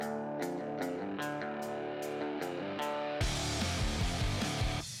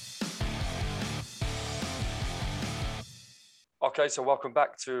Okay, so welcome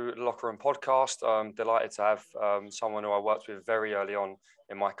back to the Locker Room Podcast. I'm delighted to have someone who I worked with very early on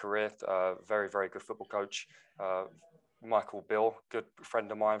in my career, very, very good football coach, Michael Beale, good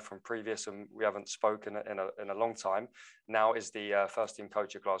friend of mine from previous, and we haven't spoken in a long time. Now is the first team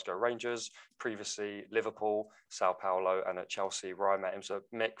coach at Glasgow Rangers, previously Liverpool, Sao Paulo, and at Chelsea, where I met him. So,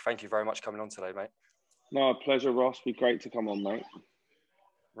 Mick, thank you very much for coming on today, mate. No, pleasure, Ross. Be great to come on, mate.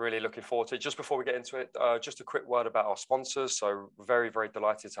 Really looking forward to it. Just before we get into it, just a quick word about our sponsors. So very, very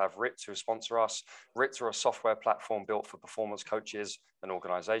delighted to have RIT who sponsor us. RIT are a software platform built for performance coaches and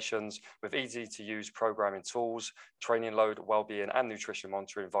organizations with easy to use programming tools, training load, well-being and nutrition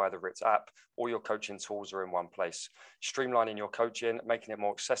monitoring via the RIT app. All your coaching tools are in one place, streamlining your coaching, making it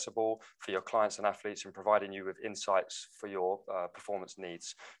more accessible for your clients and athletes and providing you with insights for your performance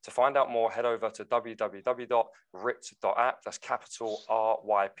needs. To find out more, head over to www.rit.app. That's capital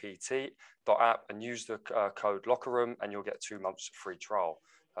RYPT.app and use the code LOCKERROOM and you'll get 2 months free trial.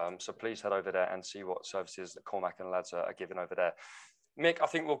 So please head over there and see what services that Cormac and lads are giving over there. Mick, I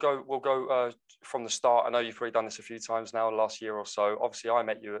think we'll go from the start. I know you've probably done this a few times now, last year or so. Obviously, I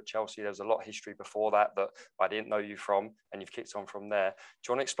met you at Chelsea. There was a lot of history before that I didn't know you from, and you've kicked on from there. Do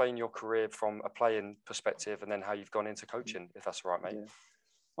you want to explain your career from a playing perspective and then how you've gone into coaching, if that's all right, mate? Yeah.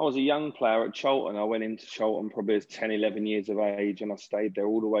 I was a young player at Charlton. I went into Charlton probably as 10, 11 years of age, and I stayed there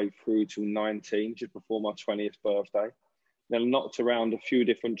all the way through to 19, just before my 20th birthday. Then knocked around a few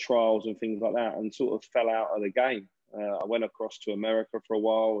different trials and things like that and sort of fell out of the game. I went across to America for a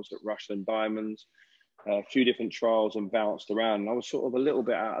while. I was at Rushden Diamonds, a few different trials and bounced around. And I was sort of a little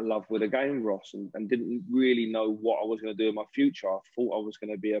bit out of love with the game, Ross, and didn't really know what I was going to do in my future. I thought I was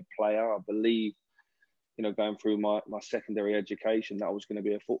going to be a player. I believed, you know, going through my secondary education, that I was going to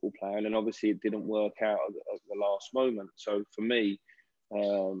be a football player. And then obviously it didn't work out at the last moment. So for me,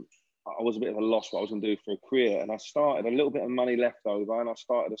 I was a bit of a loss what I was going to do for a career. And I started a little bit of money left over and I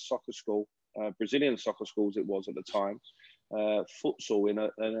started a soccer school, Brazilian soccer schools it was at the time, futsal in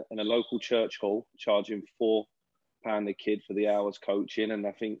a local church hall, charging £4 a kid for the hours coaching. And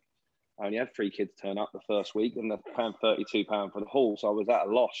I think I only had 3 kids turn up the first week and they're paying £32 for the hall. So I was at a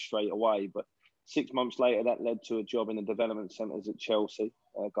loss straight away. But 6 months later, that led to a job in the development centres at Chelsea.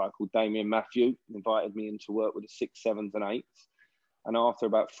 A guy called Damien Matthew invited me in to work with the 6s, 7s and 8s. And after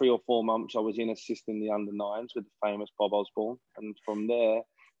about 3 or 4 months, I was in assisting the under-9s with the famous Bob Osborne. And from there,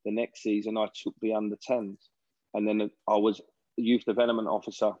 the next season, I took the under-10s. And then I was a youth development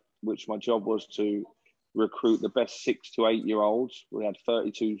officer, which my job was to recruit the best 6 to 8 year olds. We had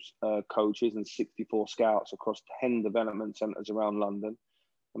 32 coaches and 64 scouts across 10 development centres around London.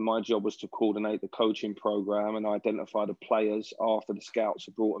 And my job was to coordinate the coaching program and identify the players after the scouts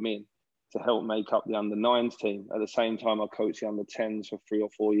had brought them in to help make up the under-9s team. At the same time, I coached the under-10s for 3 or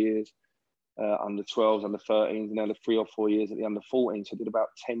 4 years, under-12s, under-13s, and then 3 or 4 years at the under-14s. So I did about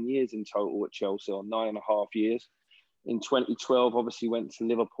 10 years in total at Chelsea, or 9.5 years. In 2012, obviously went to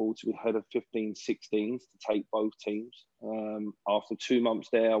Liverpool to be head of 15-16s to take both teams. After 2 months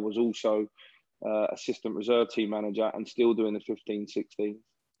there, I was also assistant reserve team manager and still doing the 15-16s.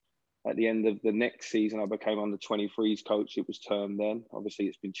 At the end of the next season, I became under 23s coach. It was termed then. Obviously,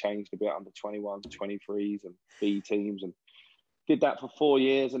 it's been changed a bit under 21s, 23s and B teams. And did that for 4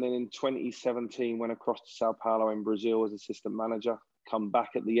 years. And then in 2017, went across to Sao Paulo in Brazil as assistant manager. Come back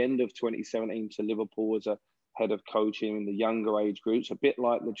at the end of 2017 to Liverpool as a head of coaching in the younger age groups, a bit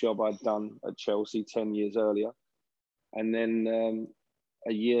like the job I'd done at Chelsea 10 years earlier. And then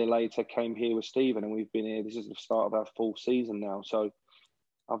a year later, came here with Stephen, and we've been here. This is the start of our 4th season now. So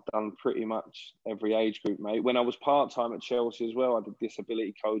I've done pretty much every age group, mate. When I was part-time at Chelsea as well, I did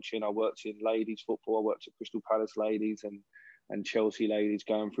disability coaching. I worked in ladies football. I worked at Crystal Palace ladies and Chelsea ladies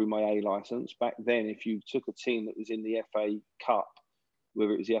going through my A licence. Back then, if you took a team that was in the FA Cup,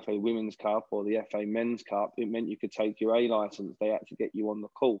 whether it was the FA Women's Cup or the FA Men's Cup, it meant you could take your A licence. They had to get you on the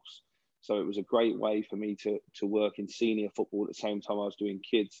course. So it was a great way for me to work in senior football at the same time I was doing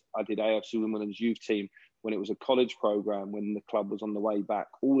kids. I did AFC Women's Youth Team when it was a college programme, when the club was on the way back,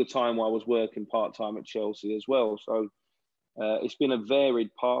 all the time while I was working part-time at Chelsea as well. So it's been a varied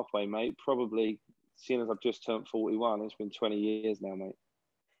pathway, mate. Probably, seeing as I've just turned 41, it's been 20 years now, mate.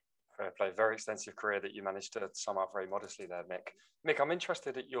 Fair play. Very extensive career that you managed to sum up very modestly there, Mick. Mick, I'm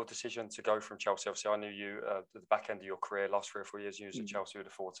interested at your decision to go from Chelsea. Obviously, I knew you at the back end of your career, last 3 or 4 years, you was at Chelsea with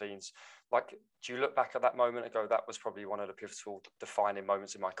the 14s. Like, do you look back at that moment and go, that was probably one of the pivotal defining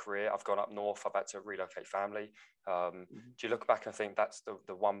moments in my career? I've gone up north, I've had to relocate family. Do you look back and think that's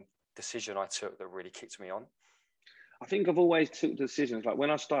the one decision I took that really kicked me on? I think I've always took decisions. Like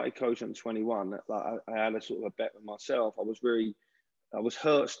when I started coaching at 21, like I had a sort of a bet with myself. I was very I was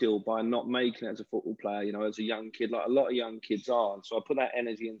hurt still by not making it as a football player, you know, as a young kid, like a lot of young kids are. So I put that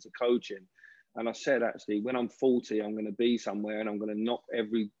energy into coaching. And I said, actually, when I'm 40, I'm going to be somewhere and I'm going to knock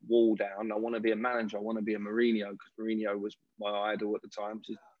every wall down. I want to be a manager. I want to be a Mourinho, because Mourinho was my idol at the time.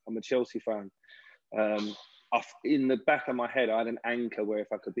 I'm a Chelsea fan. In the back of my head, I had an anchor where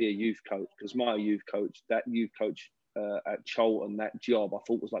if I could be a youth coach, because my youth coach, that youth coach at Charlton, that job, I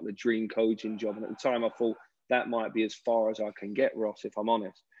thought was like the dream coaching job. And at the time, I thought that might be as far as I can get, Ross, if I'm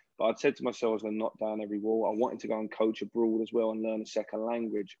honest. But I'd said to myself, I was going to knock down every wall. I wanted to go and coach abroad as well and learn a second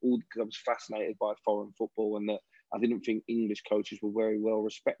language, all because I was fascinated by foreign football, and that I didn't think English coaches were very well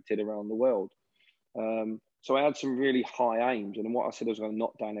respected around the world. So I had some really high aims, and what I said, I was going to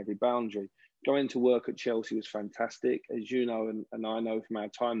knock down every boundary. Going to work at Chelsea was fantastic. As you know, and I know from our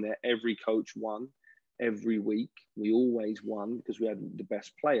time there, every coach won every week. We always won because we had the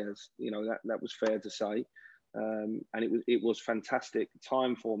best players. You know, that was fair to say. And it was fantastic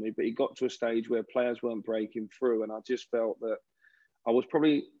time for me, but it got to a stage where players weren't breaking through, and I just felt that I was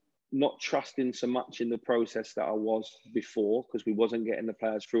probably not trusting so much in the process that I was before, because we wasn't getting the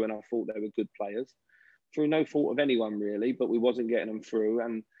players through, and I thought they were good players through no fault of anyone really, but we wasn't getting them through.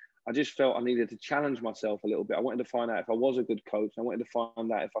 And I just felt I needed to challenge myself a little bit. I wanted to find out if I was a good coach. I wanted to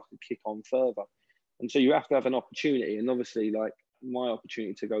find out if I could kick on further. And so you have to have an opportunity. And obviously, like, my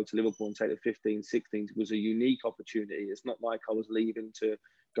opportunity to go to Liverpool and take the 15, 16 was a unique opportunity. It's not like I was leaving to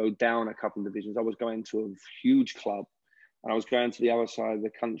go down a couple of divisions. I was going to a huge club, and I was going to the other side of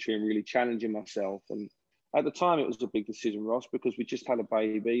the country and really challenging myself. And at the time, it was a big decision, Ross, because we just had a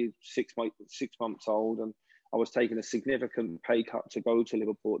baby, 6 months old, and I was taking a significant pay cut to go to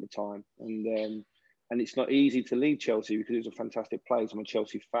Liverpool at the time. And it's not easy to leave Chelsea because it was a fantastic place. I'm a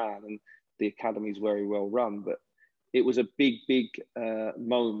Chelsea fan, and the academy is very well run. But it was a big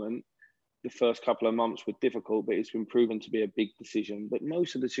moment. The first couple of months were difficult, but it's been proven to be a big decision. But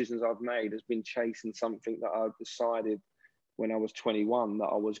most of the decisions I've made has been chasing something that I've decided when I was 21 that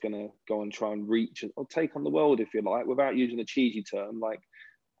I was going to go and try and reach or take on the world, if you like, without using a cheesy term. Like,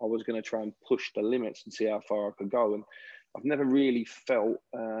 I was going to try and push the limits and see how far I could go. And I've never really felt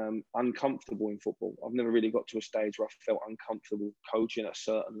uncomfortable in football. I've never really got to a stage where I felt uncomfortable coaching at a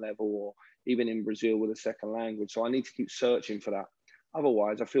certain level, or even in Brazil with a second language. So I need to keep searching for that.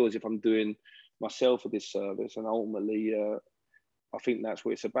 Otherwise, I feel as if I'm doing myself a disservice. And ultimately, I think that's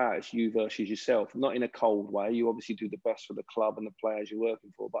what it's about. It's you versus yourself, not in a cold way. You obviously do the best for the club and the players you're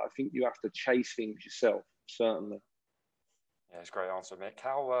working for, but I think you have to chase things yourself, certainly. Yeah, it's a great answer, Mick.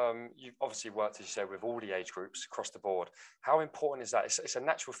 How you've obviously worked, as you said, with all the age groups across the board. How important is that? It's a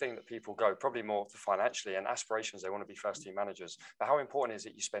natural thing that people go, probably more financially and aspirations. They want to be first-team managers. But how important is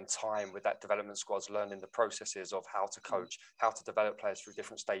it you spend time with that development squads, learning the processes of how to coach, how to develop players through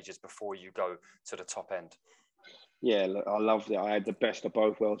different stages before you go to the top end? Yeah, look, I loved it. I had the best of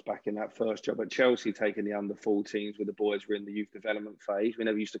both worlds back in that first job at Chelsea, taking the under-14s where the boys were in the youth development phase. We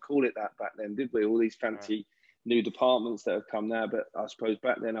never used to call it that back then, did we? All these fancy new departments that have come now. But I suppose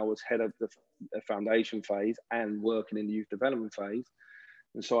back then I was head of the foundation phase and working in the youth development phase.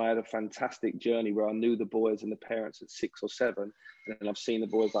 And so I had a fantastic journey where I knew the boys and the parents at 6 or 7. And I've seen the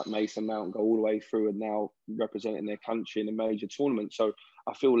boys like Mason Mount go all the way through and now representing their country in a major tournament. So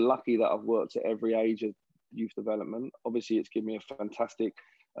I feel lucky that I've worked at every age of youth development. Obviously, it's given me a fantastic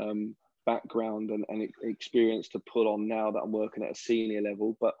background and experience to put on now that I'm working at a senior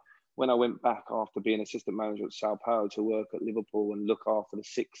level. But when I went back after being assistant manager at Sao Paulo to work at Liverpool and look after the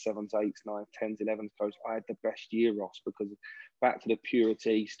 6, 7s, 8s, 9s, 10s, 11s coach, I had the best year, Ross, because back to the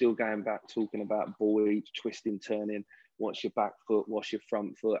purity, still going back, talking about ball each, twisting, turning, what's your back foot, what's your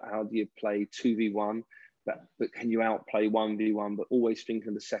front foot, how do you play 2v1, but can you outplay 1v1, but always thinking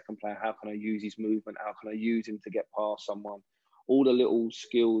of the second player, how can I use his movement, how can I use him to get past someone? All the little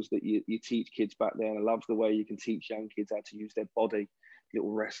skills that you teach kids back there. And I love the way you can teach young kids how to use their body,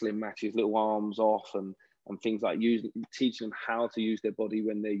 little wrestling matches, little arms off and things like teaching them how to use their body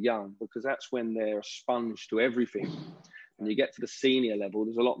when they're young, because that's when they're a sponge to everything. And you get to the senior level,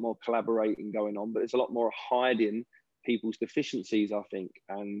 there's a lot more collaborating going on, but there's a lot more hiding people's deficiencies, I think.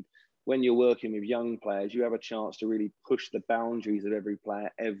 And when you're working with young players, you have a chance to really push the boundaries of every player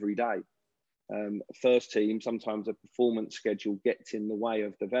every day. First team, sometimes a performance schedule gets in the way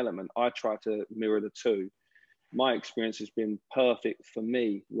of development. I try to mirror the two. My experience has been perfect for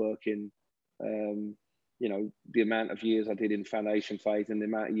me working, the amount of years I did in foundation phase and the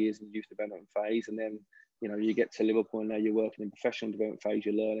amount of years in youth development phase. And then, you get to Liverpool and now you're working in professional development phase,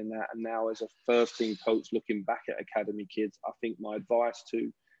 you're learning that. And now as a first team coach looking back at academy kids, I think my advice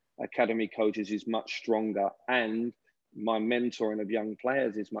to academy coaches is much stronger, and my mentoring of young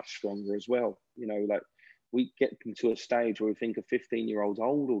players is much stronger as well. Like we get them to a stage where we think a 15-year-old's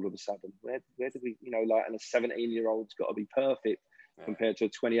old all of a sudden. Where do we, like, and a 17-year-old's got to be perfect compared to a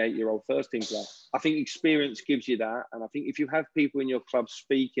 28-year-old first team player. I think experience gives you that. And I think if you have people in your club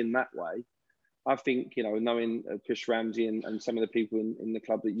speaking that way, I think, knowing Chris Ramsey and some of the people in the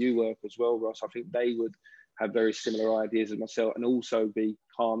club that you work as well, Ross, I think they would have very similar ideas as myself and also be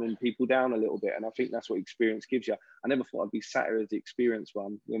calming people down a little bit. And I think that's what experience gives you. I never thought I'd be sat here as the experienced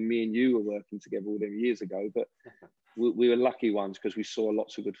one when me and you were working together all them years ago, but we were lucky ones because we saw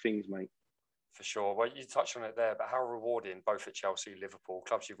lots of good things, mate. For sure. Well, you touched on it there, but how rewarding, both at Chelsea, Liverpool,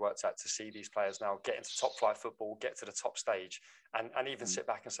 clubs you've worked at, to see these players now get into top flight football, get to the top stage, and even sit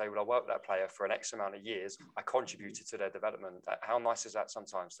back and say, well, I worked with that player for an X amount of years. I contributed to their development. How nice is that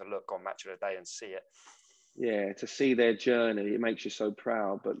sometimes to look on Match of the Day and see it? Yeah, to see their journey, it makes you so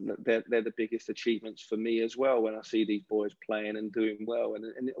proud. But they're the biggest achievements for me as well when I see these boys playing and doing well.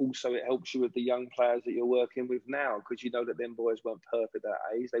 And also it helps you with the young players that you're working with now, because you know that them boys weren't perfect at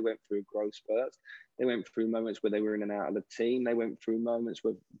that age. They went through growth spurts. They went through moments where they were in and out of the team. They went through moments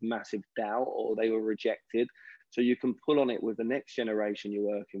with massive doubt or they were rejected. So you can pull on it with the next generation you're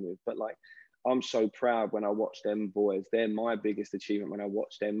working with. But like, I'm so proud when I watch them boys. They're my biggest achievement when I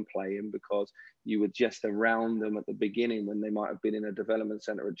watch them playing, because you were just around them at the beginning when they might have been in a development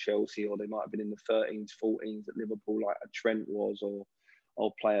centre at Chelsea, or they might have been in the 13s, 14s at Liverpool, like a Trent was,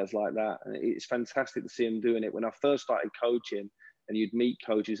 or players like that. And it's fantastic to see them doing it. When I first started coaching, and you'd meet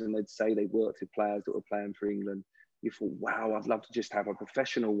coaches and they'd say they worked with players that were playing for England, you thought, wow, I'd love to just have a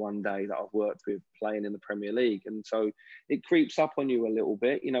professional one day that I've worked with playing in the Premier League. And so it creeps up on you a little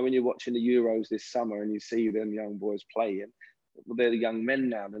bit. When you're watching the Euros this summer and you see them young boys playing, well, they're the young men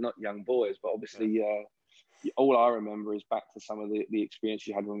now. They're not young boys, but obviously all I remember is back to some of the experience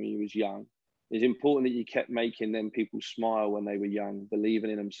you had when you was young. It's important that you kept making them people smile when they were young,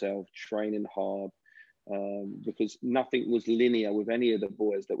 believing in themselves, training hard, because nothing was linear with any of the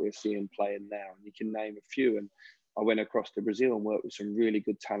boys that we're seeing playing now. And you can name a few. And I went across to Brazil and worked with some really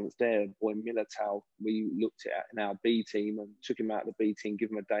good talents there. Boy Militao, we looked at in our B team and took him out of the B team,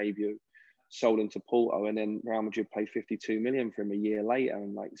 give him a debut, sold him to Porto, and then Real Madrid paid 52 million for him a year later.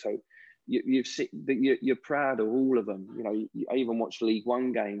 And like, so you're proud of all of them. I even watched League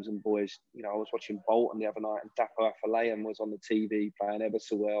One games and boys. I was watching Bolton the other night and Dapo Afolayan was on the TV playing ever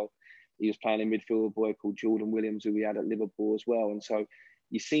so well. He was playing in midfield, a boy called Jordan Williams, who we had at Liverpool as well. And so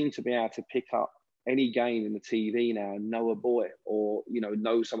you seem to be able to pick up any game in the TV now and know a boy, or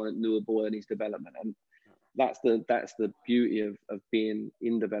know someone that knew a boy in his development. And that's the beauty of being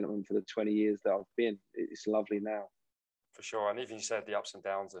in development for the 20 years that I've been. It's lovely now. For sure. And even you said the ups and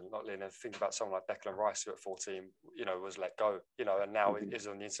downs and not letting, think about someone like Declan Rice, who at 14, was let go, and now is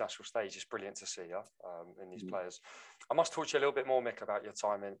on the international stage. It's brilliant to see in these players. I must talk to you a little bit more, Mick, about your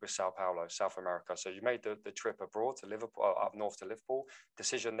time with Sao Paulo, South America. So you made the trip abroad to Liverpool, up north to Liverpool.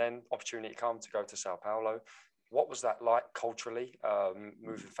 Decision then, opportunity come to go to Sao Paulo. What was that like culturally,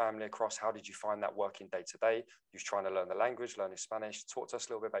 moving family across? How did you find that working day to day? You was trying to learn the language, learning Spanish. Talk to us a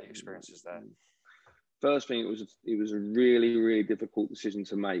little bit about your experiences there. First thing, it was a really, really difficult decision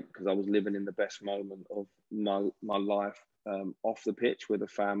to make, because I was living in the best moment of my life off the pitch with a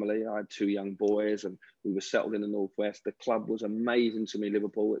family. I had 2 young boys and we were settled in the Northwest. The club was amazing to me,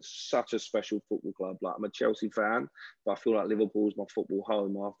 Liverpool. It's such a special football club. Like, I'm a Chelsea fan, but I feel like Liverpool is my football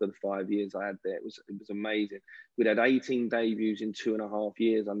home after the 5 years I had there. It was amazing. We'd had 18 debuts in 2.5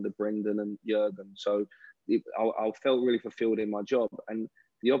 years under Brendan and Jurgen. So I felt really fulfilled in my job. And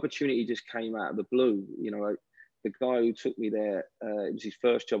the opportunity just came out of the blue. The guy who took me there, it was his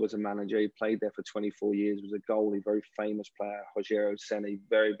first job as a manager. He played there for 24 years, was a goalie, very famous player, Rogério Ceni,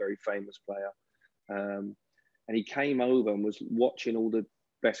 very, very famous player. And he came over and was watching all the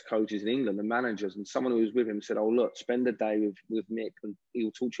best coaches in England, the managers, and someone who was with him said, oh, look, spend a day with Mick and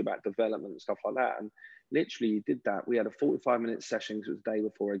he'll talk to you about development and stuff like that. And literally he did that. We had a 45-minute session, because it was the day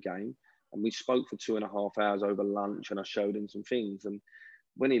before a game, and we spoke for 2.5 hours over lunch, and I showed him some things. And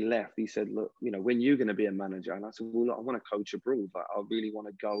when he left, he said, look, when you're going to be a manager? And I said, well, look, I want to coach abroad. Like, I really want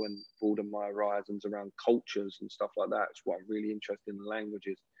to go and broaden my horizons around cultures and stuff like that. It's what I'm really interested in, the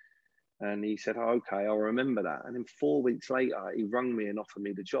languages. And he said, oh, okay, I'll remember that. And then 4 weeks later, he rang me and offered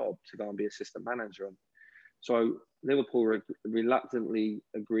me the job to go and be assistant manager. And so Liverpool reluctantly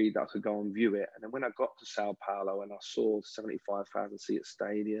agreed that I could go and view it. And then when I got to Sao Paulo and I saw 75,000 seat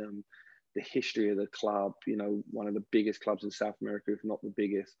stadium, the history of the club, one of the biggest clubs in South America, if not the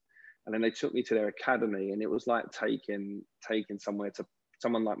biggest. And then they took me to their academy, and it was like taking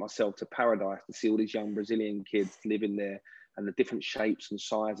someone like myself to paradise, to see all these young Brazilian kids living there and the different shapes and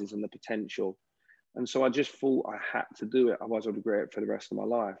sizes and the potential. And so I just thought I had to do it. Otherwise I'd regret it for the rest of my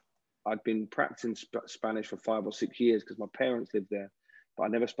life. I'd been practicing Spanish for 5 or 6 years because my parents lived there, but I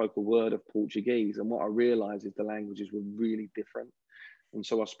never spoke a word of Portuguese. And what I realized is the languages were really different. And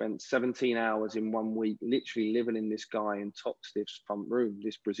so I spent 17 hours in 1 week, literally living in this guy in Toxtiff's front room,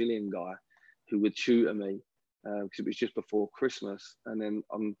 this Brazilian guy who would tutor me, because it was just before Christmas. And then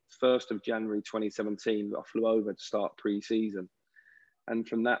on 1st of January 2017, I flew over to start pre-season. And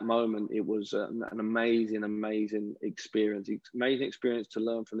from that moment, it was an amazing, amazing experience. Amazing experience to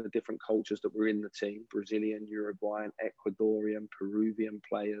learn from the different cultures that were in the team: Brazilian, Uruguayan, Ecuadorian, Peruvian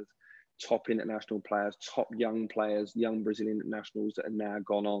players, top international players, top young players, young Brazilian nationals that have now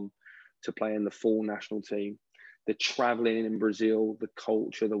gone on to play in the full national team. The traveling in Brazil, the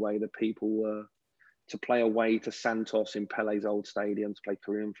culture, the way the people were, to play away to Santos in Pele's old stadium, to play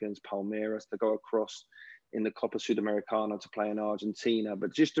Corinthians, Palmeiras, to go across in the Copa Sudamericana to play in Argentina,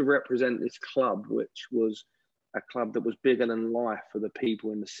 but just to represent this club, which was a club that was bigger than life for the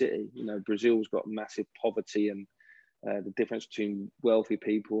people in the city. You know, Brazil's got massive poverty, and the difference between wealthy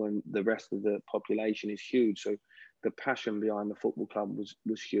people and the rest of the population is huge. So the passion behind the football club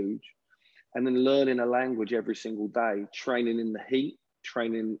was huge. And then learning a language every single day, training in the heat,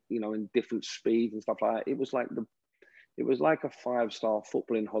 training, you know, in different speeds and stuff like that. It was like a 5-star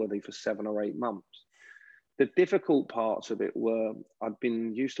footballing holiday for 7 or 8 months. The difficult parts of it were, I'd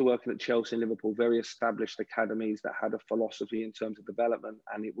been used to working at Chelsea and Liverpool, very established academies that had a philosophy in terms of development,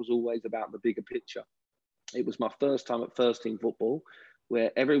 and it was always about the bigger picture. It was my first time at first team football,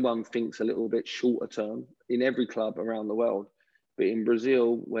 where everyone thinks a little bit shorter term in every club around the world. But in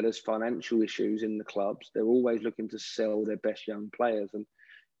Brazil, where there's financial issues in the clubs, they're always looking to sell their best young players. And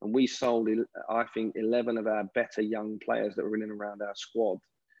we sold, I think, 11 of our better young players that were in and around our squad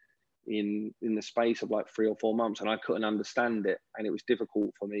in the space of like 3 or 4 months, and I couldn't understand it, and it was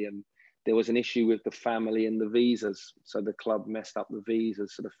difficult for me. And there was an issue with the family and the visas, so the club messed up the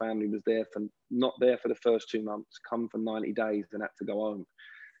visas, so the family was not there for the first 2 months, come for 90 days and had to go home.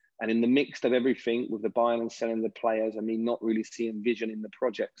 And in the mix of everything, with the buying and selling the players and me not really seeing vision in the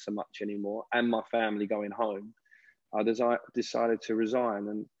project so much anymore, and my family going home, I decided to resign.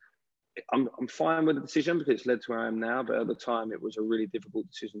 And I'm fine with the decision because it's led to where I am now, but at the time it was a really difficult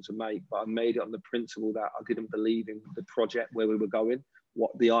decision to make. But I made it on the principle that I didn't believe in the project, where we were going,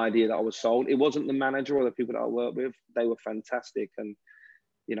 what the idea that I was sold. It wasn't the manager or the people that I worked with. They were fantastic. And,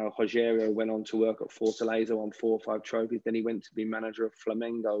 you know, Rogério went on to work at Fortaleza, won 4 or 5 trophies. Then he went to be manager of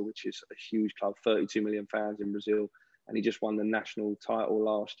Flamengo, which is a huge club, 32 million fans in Brazil. And he just won the national title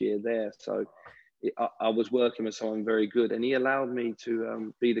last year there. So I was working with someone very good, and he allowed me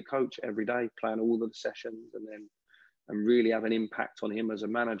to be the coach every day, plan all of the sessions, and really have an impact on him as a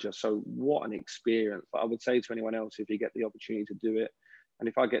manager. So what an experience. But I would say to anyone else, if you get the opportunity to do it, and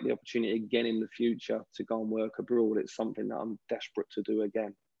if I get the opportunity again in the future to go and work abroad, it's something that I'm desperate to do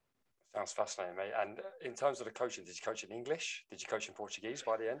again. Sounds fascinating, mate. And in terms of the coaching, did you coach in English? Did you coach in Portuguese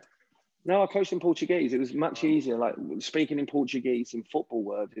by the end? No, I coached in Portuguese. It was much easier. Like, speaking in Portuguese in football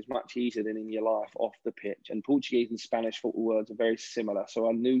words is much easier than in your life off the pitch. And Portuguese and Spanish football words are very similar. So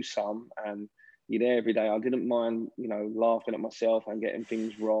I knew some, and you're there every day. I didn't mind, you know, laughing at myself and getting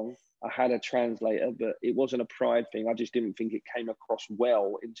things wrong. I had a translator, but it wasn't a pride thing. I just didn't think it came across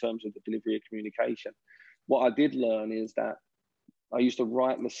well in terms of the delivery of communication. What I did learn is that I used to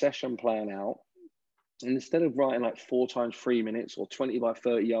write the session plan out. And instead of writing like 4 times 3 minutes or 20 by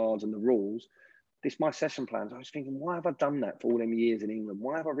 30 yards and the rules, my session plans, I was thinking, why have I done that for all them years in England?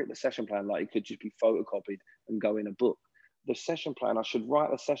 Why have I written a session plan like it could just be photocopied and go in a book? The session plan, I should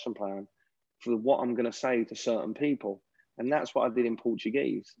write a session plan for what I'm going to say to certain people. And that's what I did in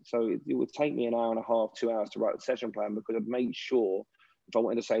Portuguese. So it would take me an hour and a half, 2 hours to write the session plan, because I'd make sure if I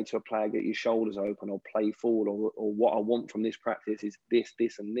wanted to say to a player, get your shoulders open or play forward, or what I want from this practice is this,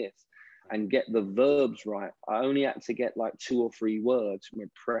 this, and this, and get the verbs right. I only had to get like 2 or 3 words: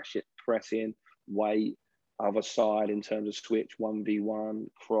 press in, wait, other side in terms of switch, 1v1,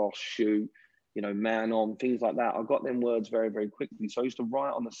 cross, shoot, you know, man on, things like that. I got them words very, very quickly. So I used to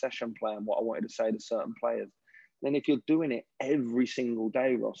write on the session plan what I wanted to say to certain players. Then if you're doing it every single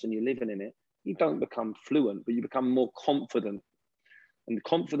day, Ross, and you're living in it, you don't become fluent, but you become more confident. And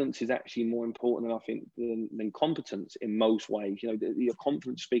confidence is actually more important than I think than competence in most ways. You know, you're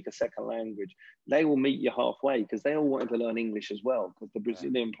confident to speak a second language. They will meet you halfway, because they all wanted to learn English as well. Because the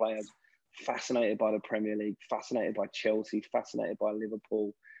Brazilian players, fascinated by the Premier League, fascinated by Chelsea, fascinated by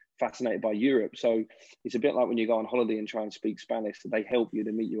Liverpool, fascinated by Europe. So it's a bit like when you go on holiday and try and speak Spanish, they help you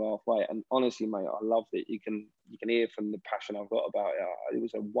to meet you halfway. And honestly, mate, I loved it. You can hear from the passion I've got about it. It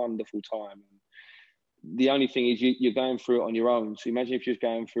was a wonderful time. the only thing is you're going through it on your own. So imagine if you're just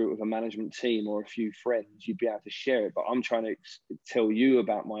going through it with a management team or a few friends, you'd be able to share it. But I'm trying to tell you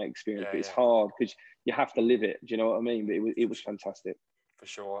about my experience, but it's hard because you have to live it. Do you know what I mean? But it was fantastic. For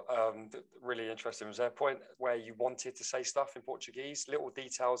sure. Really interesting. Was there a point where you wanted to say stuff in Portuguese, little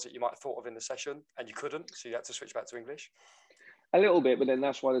details that you might have thought of in the session and you couldn't, so you had to switch back to English? A little bit, but then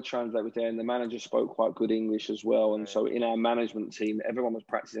that's why the translator was there, and the manager spoke quite good English as well. And so in our management team, everyone was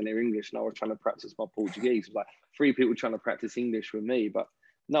practicing their English, and I was trying to practice my Portuguese. It was like 3 people trying to practice English with me. But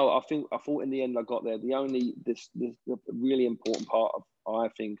no, I thought in the end I got there. The only the really important part of, I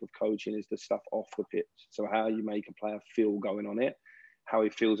think, of coaching is the stuff off the pitch. So how you make a player feel going on it, how he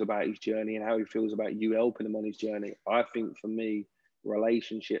feels about his journey, and how he feels about you helping him on his journey. I think for me,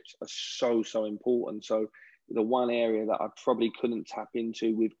 relationships are so important. So the one area that I probably couldn't tap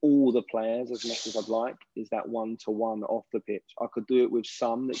into with all the players as much as I'd like is that one-to-one off the pitch. I could do it with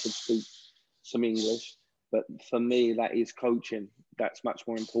some that could speak some English, but for me, that is coaching. That's much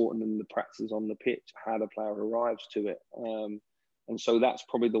more important than the practice on the pitch, how the player arrives to it. And so that's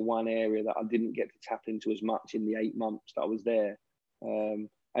probably the one area that I didn't get to tap into as much in the 8 months that I was there.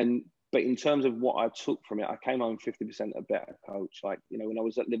 But in terms of what I took from it, I came home 50% a better coach. Like, you know, when I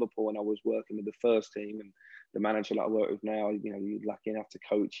was at Liverpool and I was working with the first team, and the manager that I work with now, you know, you're lucky enough to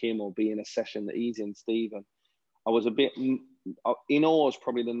coach him or be in a session that he's in, Stephen. I was a bit, in awe is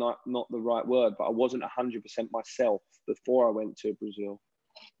probably not the right word, but I wasn't 100% myself before I went to Brazil.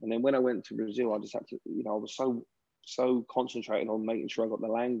 And then when I went to Brazil, I just had to, you know, I was so concentrated on making sure I got the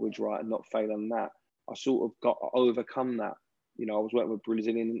language right and not failing that. I sort of got overcome that. You know, I was working with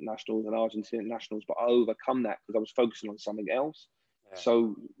Brazilian internationals and Argentinian internationals, but I overcome that because I was focusing on something else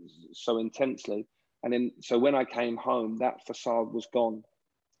so intensely. And then, so when I came home, that facade was gone.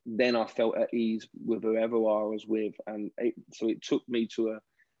 Then I felt at ease with whoever I was with. And so it took me to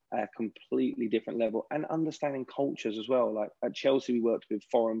a completely different level, and understanding cultures as well. Like at Chelsea, we worked with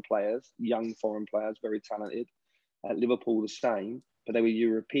foreign players, young foreign players, very talented. At Liverpool, the same, but they were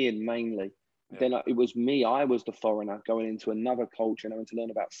European mainly. Then it was me, I was the foreigner going into another culture and having to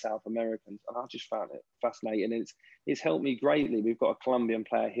learn about South Americans. And I just found it fascinating. And it's helped me greatly. We've got a Colombian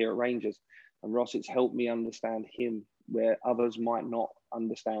player here at Rangers, and Ross, it's helped me understand him where others might not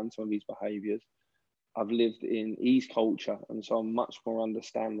understand some of his behaviours. I've lived in his culture, and so I'm much more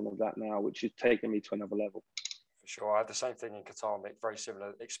understanding of that now, which has taken me to another level. For sure. I had the same thing in Qatar, Mick, very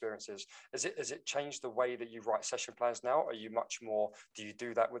similar experiences. Has it changed the way that you write session plans now? Are you much more, do you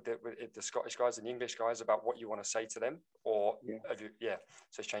do that with the Scottish guys and the English guys about what you want to say to them? Or have you,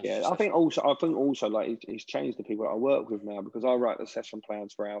 so it's changed? Yeah, I think also like it's changed the people that I work with now, because I write the session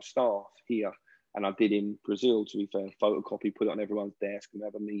plans for our staff here. And I did in Brazil, to be fair, photocopy, put it on everyone's desk and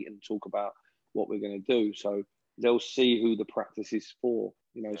have a meeting and talk about what we're going to do. So they'll see who the practice is for,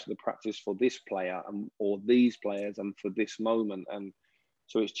 you know, so the practice for this player or these players and for this moment. And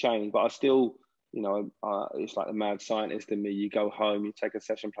so it's changed, but I still, you know, it's like the mad scientist in me. You go home, you take a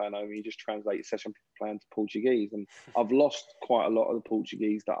session plan home, and you just translate your session plan to Portuguese. And I've lost quite a lot of the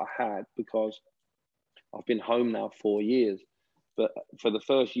Portuguese that I had because I've been home now 4 years. But for the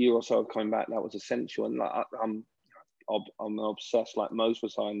first year or so of coming back, that was essential. And like, I'm obsessed, like most of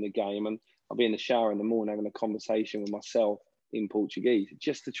us are in the game. And I'll be in the shower in the morning having a conversation with myself in Portuguese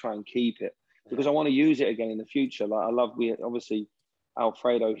just to try and keep it, because I want to use it again in the future. Like obviously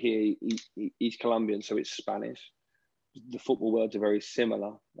Alfredo here, he's Colombian, so it's Spanish. The football words are very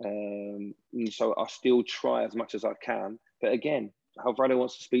similar. And so I still try as much as I can. But again, Alfredo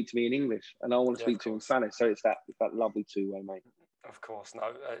wants to speak to me in English and I want to speak to him in Spanish. So it's that lovely two-way, mate. Of course. No,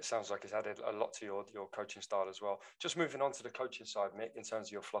 it sounds like it's added a lot to your coaching style as well. Just moving on to the coaching side, Mick, in terms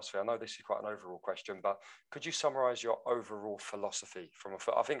of your philosophy, I know this is quite an overall question, but could you summarise your overall philosophy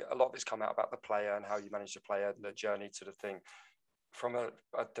I think a lot of it's come out about the player and how you manage the player, the journey to the thing. From a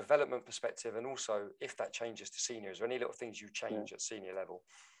development perspective, and also if that changes to seniors, or any little things you change at senior level?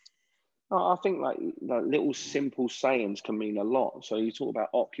 I think like little simple sayings can mean a lot. So you talk about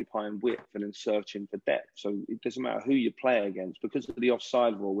occupying width and then searching for depth. So it doesn't matter who you play against, because of the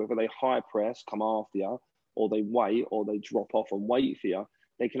offside rule, whether they high press, come after you, or they wait, or they drop off and wait for you,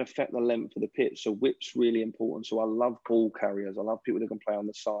 they can affect the length of the pitch. So width's really important. So I love ball carriers. I love people that can play on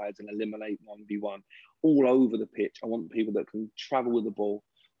the sides and eliminate 1v1 all over the pitch. I want people that can travel with the ball.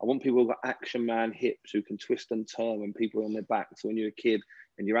 I want people who've got action man hips who can twist and turn when people are on their back. So when you're a kid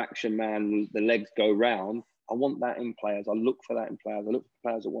and your action man, the legs go round, I want that in players. I look for that in players. I look for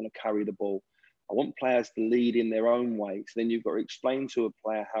players that want to carry the ball. I want players to lead in their own way. So then you've got to explain to a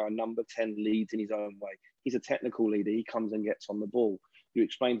player how a number 10 leads in his own way. He's a technical leader. He comes and gets on the ball. You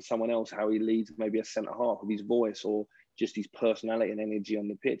explain to someone else how he leads maybe a centre half with his voice, or just his personality and energy on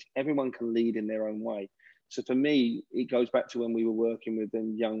the pitch. Everyone can lead in their own way. So for me, it goes back to when we were working with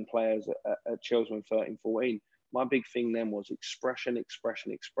them young players at Chelsea in 13, 14. My big thing then was expression,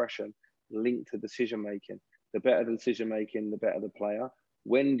 linked to decision making. The better the decision making, the better the player.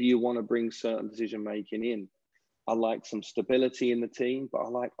 When do you want to bring certain decision making in? I like some stability in the team, but I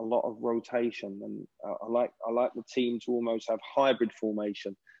like a lot of rotation, and I like the team to almost have hybrid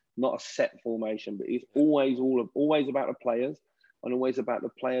formation, not a set formation. But it's always about the players, and always about the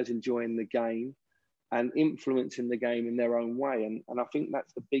players enjoying the game and influencing the game in their own way. And I think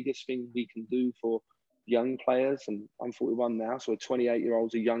that's the biggest thing we can do for young players. And I'm 41 now, so a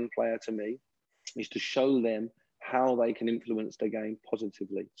 28-year-old's a young player to me, is to show them how they can influence the game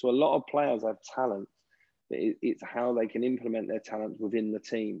positively. So a lot of players have talent. It's how they can implement their talents within the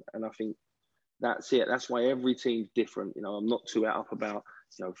team. And I think that's it. That's why every team's different. You know, I'm not too up about,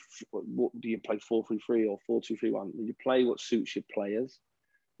 you know, what do you play 4-3-3 or 4-2-3-1? You play what suits your players.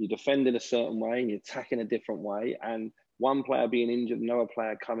 You defend in a certain way and you attack in a different way. And one player being injured, another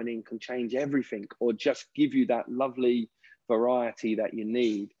player coming in can change everything, or just give you that lovely variety that you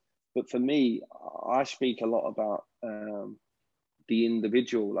need. But for me, I speak a lot about the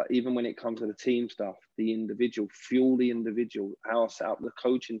individual. Like, even when it comes to the team stuff, the individual, fuel the individual. How I set up the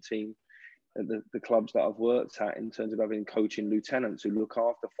coaching team at the clubs that I've worked at, in terms of having coaching lieutenants who look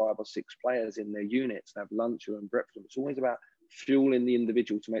after 5 or 6 players in their units and have lunch and breakfast. It's always about fueling the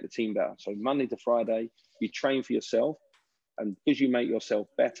individual to make the team better. So Monday to Friday, you train for yourself, and because you make yourself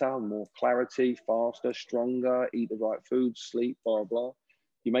better, more clarity, faster, stronger, eat the right food, sleep, blah, blah,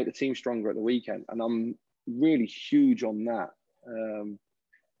 you make the team stronger at the weekend. And I'm really huge on that. And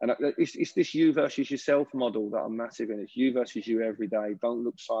it's this you versus yourself model that I'm massive in. It's you versus you every day. Don't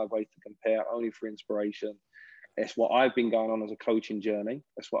look sideways to compare, only for inspiration. It's what I've been going on as a coaching journey.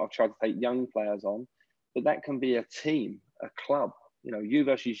 That's what I've tried to take young players on. But that can be a team, a club. You know, you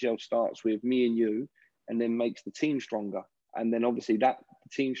versus yourself starts with me and you, and then makes the team stronger. And then obviously that the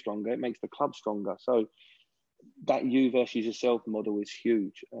team stronger, it makes the club stronger. So that you versus yourself model is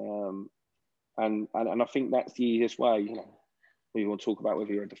huge. And I think that's the easiest way. You know, we want to talk about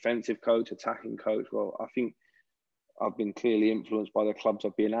whether you're a defensive coach, attacking coach. Well, I think I've been clearly influenced by the clubs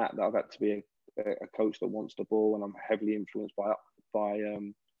I've been at, that I've had to be a coach that wants the ball, and I'm heavily influenced by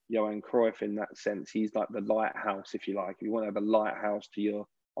Johan Cruyff in that sense. He's like the lighthouse, if you like. If you want to have a lighthouse to your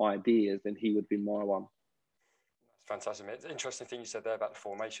ideas, then he would be my one. Fantastic. It's an interesting thing you said there about the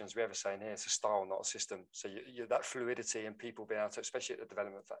formations. We have a saying here, it's a style, not a system. So you that fluidity and people being able to, especially at the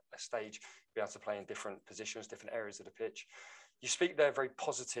development stage, be able to play in different positions, different areas of the pitch. You speak there very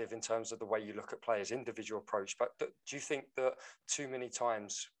positive in terms of the way you look at players, individual approach. But do you think that too many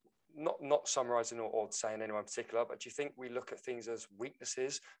times, not summarising or saying anyone in particular, but do you think we look at things as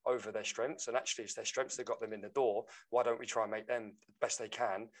weaknesses over their strengths? And actually, it's their strengths that got them in the door. Why don't we try and make them the best they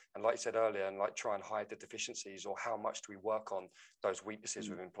can? And like you said earlier, and like try and hide the deficiencies, or how much do we work on those weaknesses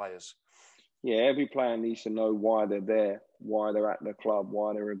within players? Yeah, every player needs to know why they're there, why they're at the club,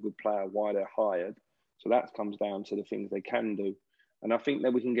 why they're a good player, why they're hired. So that comes down to the things they can do. And I think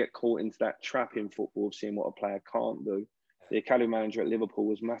that we can get caught into that trap in football, seeing what a player can't do. The academy manager at Liverpool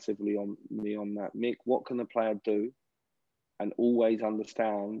was massively on me on that. Mick, what can the player do? And always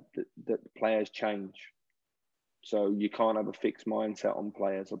understand that players change. So you can't have a fixed mindset on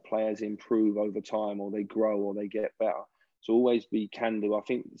players. Or players improve over time, or they grow, or they get better. So always be can do. I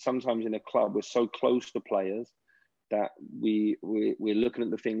think sometimes in a club, we're so close to players that we're looking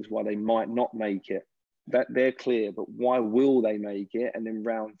at the things why they might not make it. That they're clear, but why will they make it? And then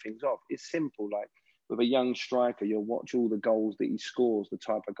round things off. It's simple. Like, with a young striker, you'll watch all the goals that he scores, the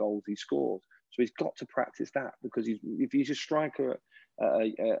type of goals he scores. So he's got to practice that, because if he's a striker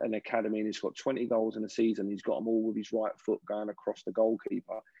at an academy and he's got 20 goals in a season, he's got them all with his right foot going across the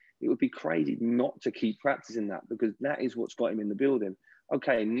goalkeeper, it would be crazy not to keep practicing that, because that is what's got him in the building.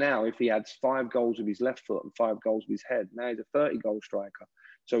 Okay, now if he adds 5 goals with his left foot and 5 goals with his head, now he's a 30-goal striker.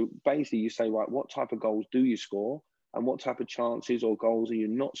 So basically you say, right, what type of goals do you score, and what type of chances or goals are you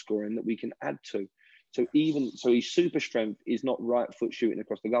not scoring that we can add to? So his super strength is not right foot shooting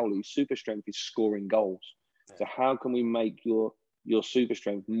across the goal. His super strength is scoring goals. Yeah. So how can we make your super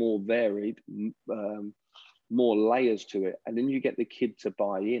strength more varied, more layers to it? And then you get the kid to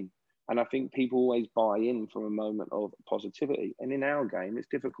buy in. And I think people always buy in from a moment of positivity. And in our game, it's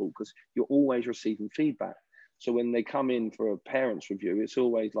difficult because you're always receiving feedback. So when they come in for a parents review, it's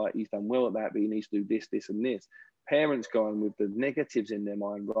always like, he's done well at that, but he needs to do this, this, and this. Parents going with the negatives in their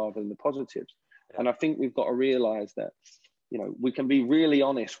mind rather than the positives. And I think we've got to realise that, you know, we can be really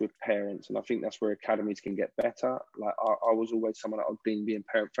honest with parents. And I think that's where academies can get better. Like, I was always someone that I've been being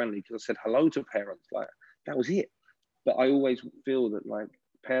parent friendly, because I said hello to parents. Like, that was it. But I always feel that like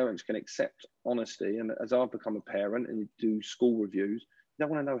parents can accept honesty. And as I've become a parent and you do school reviews, you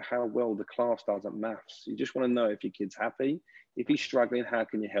don't want to know how well the class does at maths. You just want to know if your kid's happy. If he's struggling, how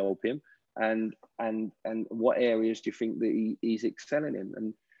can you help him? And what areas do you think that he's excelling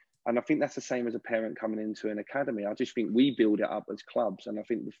in? And I think that's the same as a parent coming into an academy. I just think we build it up as clubs. And I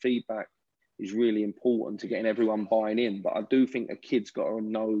think the feedback is really important to getting everyone buying in. But I do think a kid's got to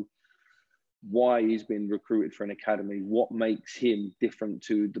know why he's been recruited for an academy, what makes him different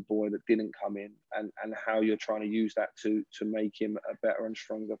to the boy that didn't come in, and how you're trying to use that to make him a better and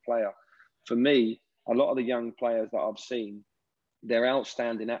stronger player. For me, a lot of the young players that I've seen, their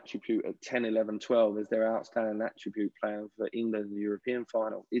outstanding attribute at 10, 11, 12 is their outstanding attribute playing for England in the European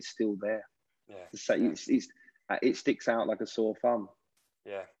final. It's still there. Yeah. It sticks out like a sore thumb.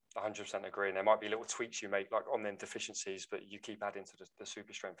 Yeah, 100% agree. And there might be little tweaks you make, like on them deficiencies, but you keep adding to the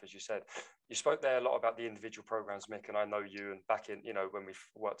super strength, as you said. You spoke there a lot about the individual programs, Mick, and I know you, and back in, when we've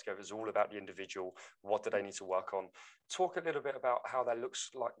worked together, it's all about the individual. What do they need to work on? Talk a little bit about how that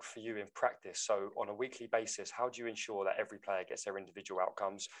looks like for you in practice. So on a weekly basis, how do you ensure that every player gets their individual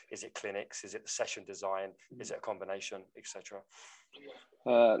outcomes? Is it clinics? Is it the session design? Is it a combination, etc.?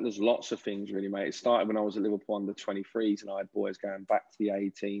 There's lots of things really, mate. It started when I was at Liverpool under 23s and I had boys going back to the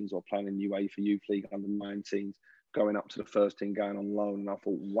 18s or playing in UEFA Youth League under 19s, going up to the first team, going on loan. And I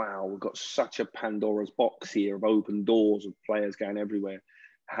thought, wow, we've got such a Pandora's box here of open doors of players going everywhere.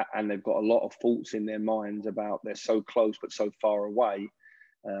 And they've got a lot of thoughts in their minds about they're so close but so far away.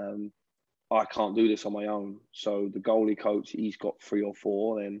 I can't do this on my own. So the goalie coach, he's got 3 or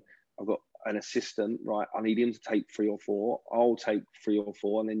 4. Then I've got an assistant, right? I need him to take 3 or 4. I'll take 3 or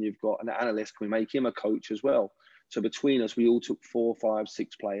 4. And then you've got an analyst. Can we make him a coach as well? So between us, we all took 4, 5,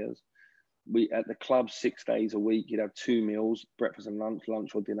 6 players. We at the club 6 days a week, you'd have 2 meals, breakfast and lunch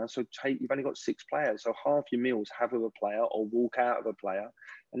or dinner. So you've only got 6 players. So half your meals have with a player or walk out of a player.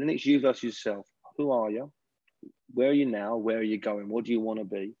 And then it's you versus yourself. Who are you? Where are you now? Where are you going? What do you want to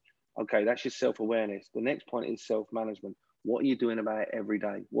be? Okay, that's your self-awareness. The next point is self-management. What are you doing about it every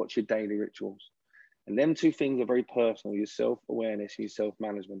day? What's your daily rituals? And them 2 things are very personal, your self-awareness and your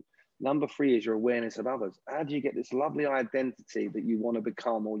self-management. Number 3 is your awareness of others. How do you get this lovely identity that you want to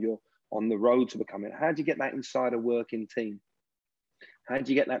become or you're on the road to become it? How do you get that inside a working team? How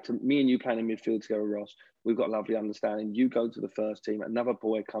do you get that to me and you playing in midfield together, Ross? We've got a lovely understanding. You go to the first team, another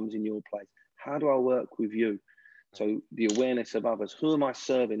boy comes in your place. How do I work with you? So the awareness of others. Who am I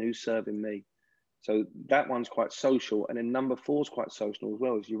serving? Who's serving me? So that one's quite social. And then number 4 is quite social as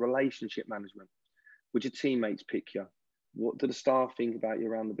well, is your relationship management. Would your teammates pick you? What do the staff think about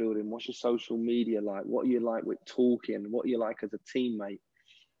you around the building? What's your social media like? What are you like with talking? What are you like as a teammate?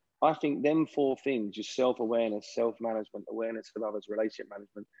 I think them 4 things, your self-awareness, self-management, awareness of others, relationship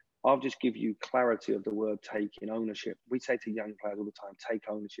management, I'll just give you clarity of the word taking ownership. We say to young players all the time, take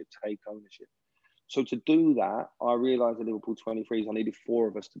ownership, take ownership. So to do that, I realised at Liverpool 23s, I needed 4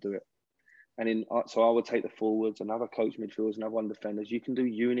 of us to do it. And so I would take the forwards, another coach midfielders, another one defenders. You can do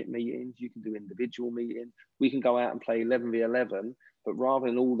unit meetings, you can do individual meetings. We can go out and play 11v11, but rather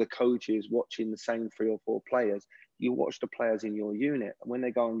than all the coaches watching the same 3 or 4 players, you watch the players in your unit. And when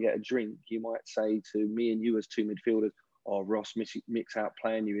they go and get a drink, you might say to me and you as 2 midfielders, oh, Ross, Mick's out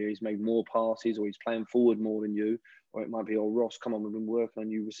playing you here. He's made more passes or he's playing forward more than you. Or it might be, oh, Ross, come on, we've been working on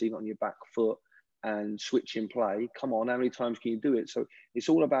you receiving on your back foot and switching play. Come on, how many times can you do it? So it's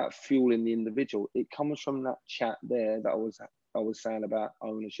all about fueling the individual. It comes from that chat there that I was saying about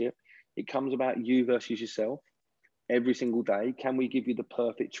ownership. It comes about you versus yourself every single day. Can we give you the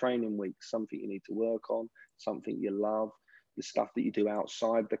perfect training week? Something you need to work on, something you love, the stuff that you do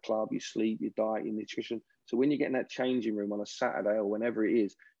outside the club, your sleep, your diet, your nutrition. So when you get in that changing room on a Saturday or whenever it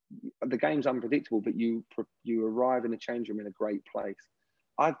is, the game's unpredictable, but you arrive in the changing room in a great place.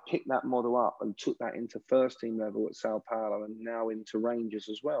 I picked that model up and took that into first team level at Sao Paulo and now into Rangers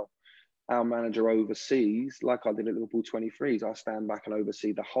as well. Our manager oversees, like I did at Liverpool 23s, I stand back and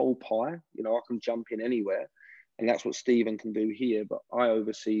oversee the whole pie. I can jump in anywhere. And that's what Stephen can do here. But I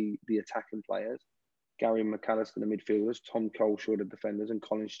oversee the attacking players, Gary McAllister, the midfielders, Tom Coleshaw, the defenders, and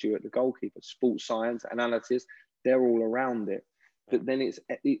Colin Stewart, the goalkeeper. Sports science, analysis, they're all around it. But then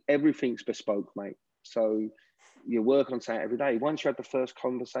everything's bespoke, mate. So you work on something every day. Once you have the first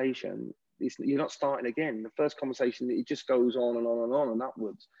conversation, you're not starting again. The first conversation, it just goes on and on and on and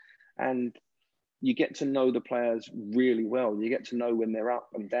upwards. And you get to know the players really well. You get to know when they're up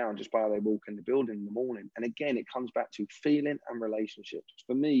and down just by how they walk in the building in the morning. And again, it comes back to feeling and relationships.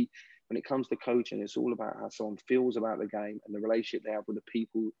 For me, when it comes to coaching, it's all about how someone feels about the game and the relationship they have with the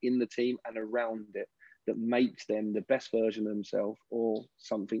people in the team and around it that makes them the best version of themselves or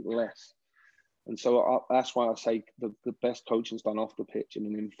something less. And so that's why I say the best coaching's done off the pitch in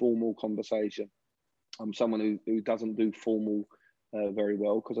an informal conversation. I'm someone who doesn't do formal very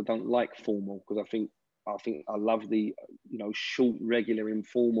well, because I don't like formal, because I love the short, regular,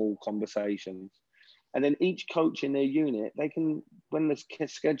 informal conversations. And then each coach in their unit, they can, when the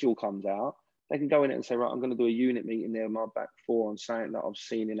schedule comes out, they can go in it and say, right, I'm going to do a unit meeting there in my back four on something that I've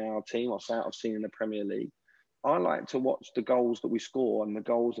seen in our team or something I've seen in the Premier League. I like to watch the goals that we score and the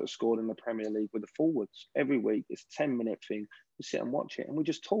goals that are scored in the Premier League with the forwards every week. It's a 10-minute thing. We sit and watch it and we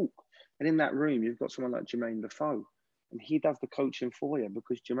just talk. And in that room, you've got someone like Jermaine Defoe, and he does the coaching for you,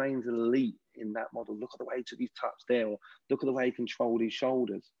 because Jermaine's elite in that model. Look at the way he took his touch there, or look at the way he controlled his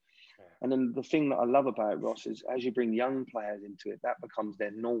shoulders. Yeah. And then the thing that I love about it, Ross, is as you bring young players into it, that becomes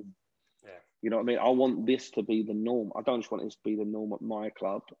their norm. Yeah. You know what I mean? I want this to be the norm. I don't just want this to be the norm at my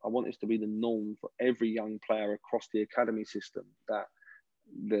club. I want this to be the norm for every young player across the academy system, that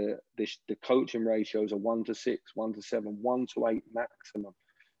the coaching ratios are 1-6, 1-7, 1-8 maximum.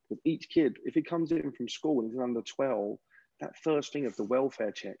 With each kid, if he comes in from school and he's under 12, that first thing of the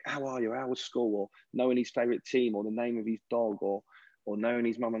welfare check, how are you, how was school, or knowing his favourite team, or the name of his dog, or knowing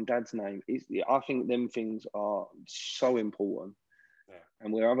his mum and dad's name, I think them things are so important. Yeah.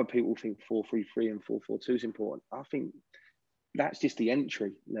 And where other people think 4-3-3 and 4-4-2 is important, I think that's just the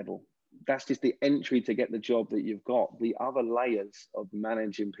entry level. That's just the entry to get the job that you've got. The other layers of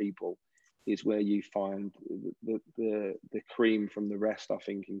managing people is where you find the cream from the rest, I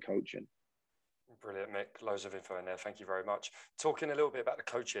think, in coaching. Brilliant, Mick. Loads of info in there. Thank you very much. Talking a little bit about the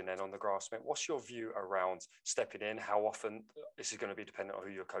coaching then on the grass, Mick, what's your view around stepping in? How often? This is going to be dependent on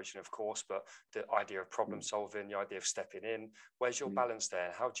who you're coaching, of course, but the idea of problem solving, the idea of stepping in, where's your balance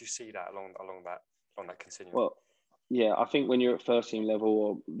there? How do you see that along that continuum? Well, yeah, I think when you're at first team level,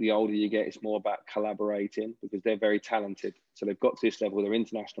 or the older you get, it's more about collaborating, because they're very talented. So they've got to this level. They're an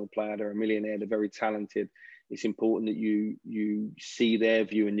international player. They're a millionaire. They're very talented. It's important that you see their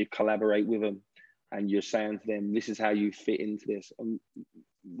view and you collaborate with them, and you're saying to them, this is how you fit into this. And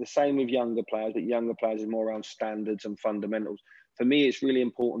the same with younger players, but younger players is more around standards and fundamentals. For me, it's really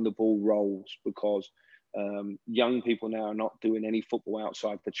important the ball rolls, because young people now are not doing any football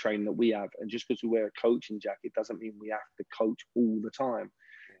outside the training that we have. And just because we wear a coaching jacket doesn't mean we have to coach all the time.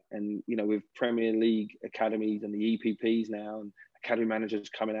 And, with Premier League academies and the EPPs now, and academy managers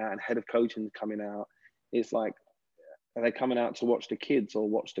coming out and head of coaching coming out, it's like, are they coming out to watch the kids or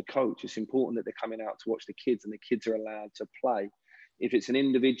watch the coach? It's important that they're coming out to watch the kids, and the kids are allowed to play. If it's an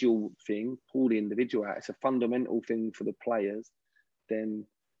individual thing, pull the individual out. It's a fundamental thing for the players, then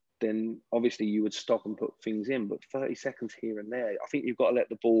obviously you would stop and put things in. But 30 seconds here and there, I think you've got to let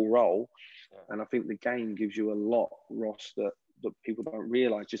the ball roll. Yeah. And I think the game gives you a lot, Ross, that people don't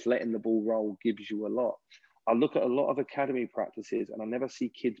realise. Just letting the ball roll gives you a lot. I look at a lot of academy practices and I never see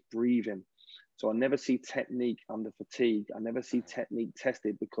kids breathing. So I never see technique under fatigue. I never see technique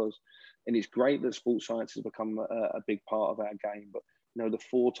tested, and it's great that sports science has become a big part of our game. But, we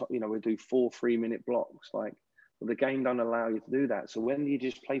do 4 3-minute blocks. Like, well, the game don't allow you to do that. So when you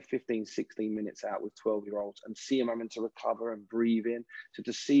just play 15, 16 minutes out with 12-year-olds and see them having to recover and breathe in, so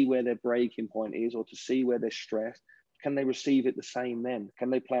to see where their breaking point is, or to see where they're stressed, can they receive it the same then?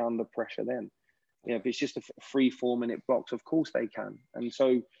 Can they play under pressure then? If it's just a 3-4 minute blocks, of course they can. And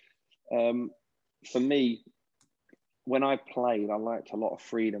so, for me, when I played, I liked a lot of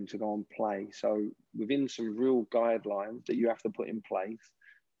freedom to go and play. So within some real guidelines that you have to put in place,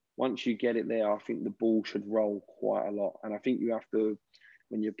 once you get it there, I think the ball should roll quite a lot. And I think you have to,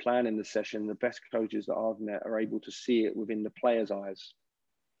 when you're planning the session, the best coaches that I've met are able to see it within the players' eyes.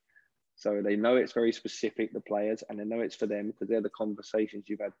 So they know it's very specific, the players, and they know it's for them, because they're the conversations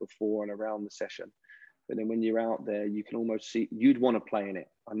you've had before and around the session. But then when you're out there, you can almost see, you'd want to play in it.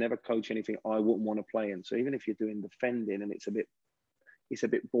 I never coach anything I wouldn't want to play in. So even if you're doing defending and it's a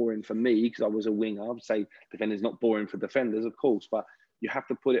bit boring for me, because I was a winger, I would say defending's not boring for defenders, of course, but you have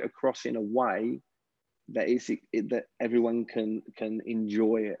to put it across in a way that that everyone can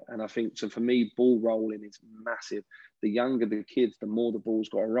enjoy it. And I think, so for me, ball rolling is massive. The younger the kids, the more the ball's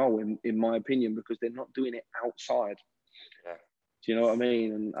got to roll, in my opinion, because they're not doing it outside. Yeah. Do you know what I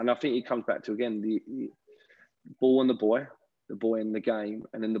mean? And I think it comes back to, again, the ball and the boy in the game,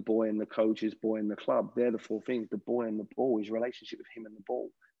 and then the boy and the coaches, boy in the club. They're the 4 things. The boy and the ball, his relationship with him and the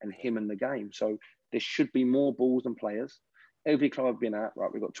ball, and him and the game. So there should be more balls than players. Every club I've been at,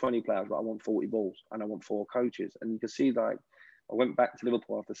 right, we've got 20 players, right, I want 40 balls, and I want 4 coaches. And you can see, like, I went back to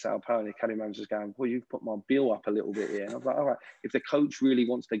Liverpool after Sao Paulo, and the academy manager's going, well, you've put my bill up a little bit here. And I was like, all right, if the coach really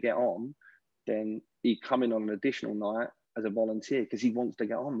wants to get on, then he'd come in on an additional night as a volunteer, because he wants to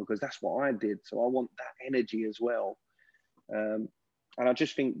get on, because that's what I did. So I want that energy as well. And I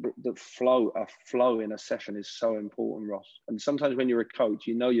just think that a flow in a session is so important, Ross. And sometimes when you're a coach,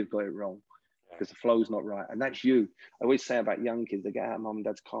 you know you've got it wrong because the flow's not right. And that's you. I always say about young kids, they get out of mum and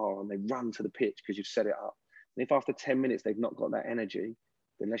dad's car and they run to the pitch because you've set it up. And if after 10 minutes they've not got that energy,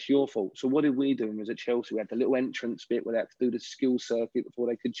 then that's your fault. So what did we do when we was at Chelsea? We had the little entrance bit where they had to do the skill circuit before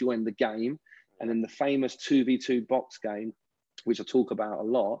they could join the game. And then the famous 2v2 box game, which I talk about a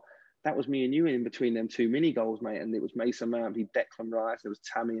lot, that was me and you in between them two mini goals, mate. And it was Mason Mount, Declan Rice, there was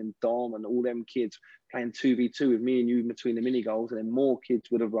Tammy and Dom and all them kids playing 2v2 with me and you in between the mini goals. And then more kids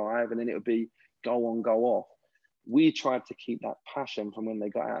would arrive and then it would be go on, go off. We tried to keep that passion from when they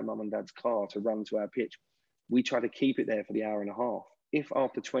got out of mum and dad's car to run to our pitch. We tried to keep it there for the hour and a half. If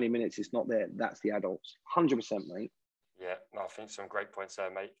after 20 minutes it's not there, that's the adults. 100%, mate. Yeah, no, I think some great points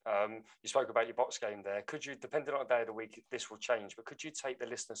there, mate. You spoke about your box game there. Could you, depending on the day of the week, this will change, but could you take the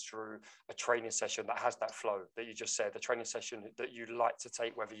listeners through a training session that has that flow that you just said, the training session that you like to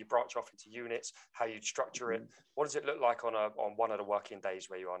take, whether you branch off into units, how you'd structure it? What does it look like on one of the working days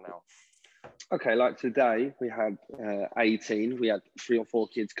where you are now? Okay, like today we had 18. We had 3 or 4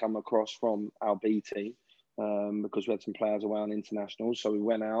 kids come across from our B team because we had some players away on internationals. So we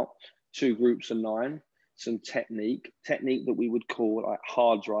went out, 2 groups of 9. Some technique that we would call like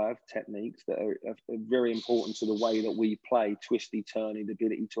hard drive techniques that are very important to the way that we play, twisty, turny, the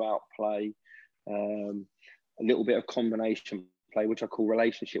ability to outplay, a little bit of combination play, which I call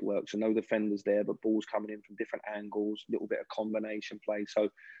relationship work. So no defenders there, but balls coming in from different angles, a little bit of combination play. So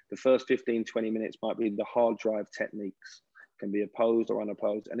the first 15, 20 minutes might be the hard drive techniques, can be opposed or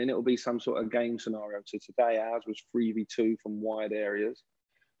unopposed. And then it'll be some sort of game scenario. So today ours was 3v2 from wide areas.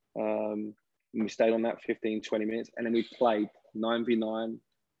 And we stayed on that 15, 20 minutes. And then we played 9v9,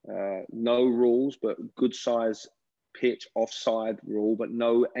 no rules, but good size pitch, offside rule, but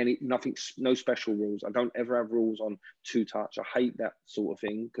no special rules. I don't ever have rules on 2-touch. I hate that sort of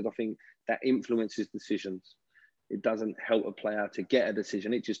thing because I think that influences decisions. It doesn't help a player to get a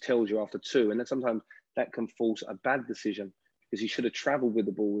decision. It just tells you after 2. And then sometimes that can force a bad decision because he should have traveled with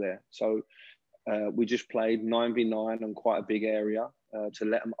the ball there. So we just played 9v9 on quite a big area to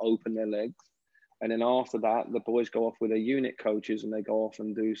let them open their legs. And then after that, the boys go off with their unit coaches and they go off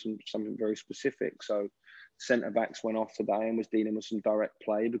and do something very specific. So centre-backs went off today and was dealing with some direct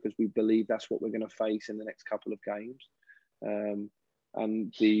play because we believe that's what we're going to face in the next couple of games.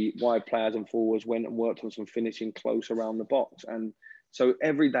 And the wide players and forwards went and worked on some finishing close around the box. And so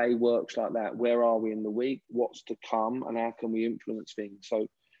every day works like that. Where are we in the week? What's to come? And how can we influence things? So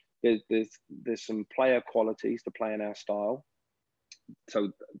there's some player qualities to play in our style.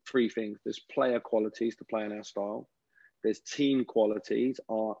 So 3 things. There's player qualities to play in our style. There's team qualities,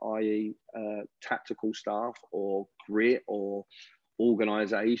 i.e. Tactical stuff or grit or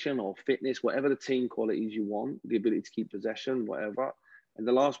organisation or fitness, whatever the team qualities you want, the ability to keep possession, whatever. And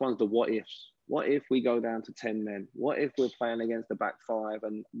the last one's the what ifs. What if we go down to 10 men? What if we're playing against a back 5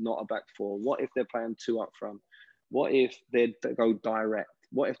 and not a back 4? What if they're playing 2 up front? What if they go direct?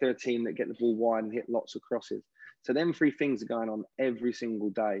 What if they're a team that get the ball wide and hit lots of crosses? So them 3 things are going on every single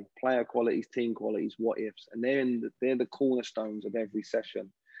day. Player qualities, team qualities, what ifs. And they're the cornerstones of every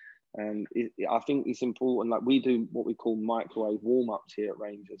session. And I think it's important, like we do what we call microwave warm-ups here at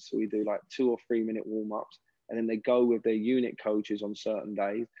Rangers. So we do like 2 or 3 minute warm-ups and then they go with their unit coaches on certain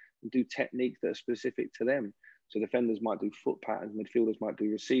days and do techniques that are specific to them. So defenders might do foot patterns, midfielders might do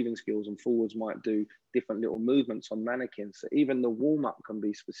receiving skills and forwards might do different little movements on mannequins. So even the warm-up can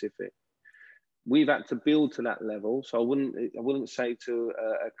be specific. We've had to build to that level. So I wouldn't say to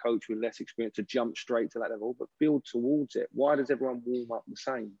a coach with less experience to jump straight to that level, but build towards it. Why does everyone warm up the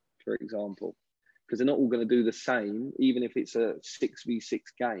same, for example? Because they're not all going to do the same, even if it's a 6v6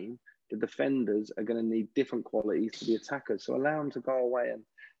 game. The defenders are going to need different qualities to the attackers. So allow them to go away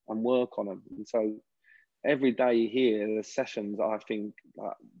and work on them. And so every day here, the sessions, I think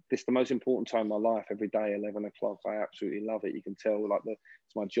this is the most important time of my life. Every day, 11 o'clock, I absolutely love it. You can tell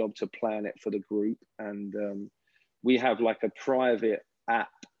it's my job to plan it for the group. And we have like a private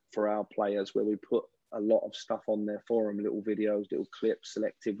app for our players where we put a lot of stuff on there for them, little videos, little clips,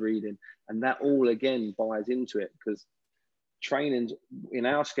 selective reading. And that all, again, buys into it because trainings in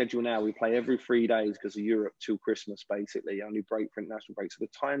our schedule now, we play every 3 days because of Europe till Christmas, basically, only break for international break. So the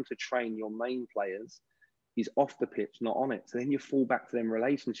time to train your main players is off the pitch, not on it. So then you fall back to them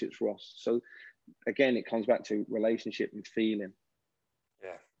relationships, Ross. So again, it comes back to relationship and feeling.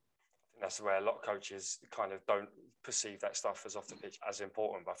 Yeah, That's where a lot of coaches kind of don't perceive that stuff as off the pitch as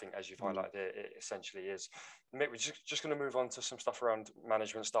important. But I think, as you've highlighted, it essentially is. Mick, we're just going to move on to some stuff around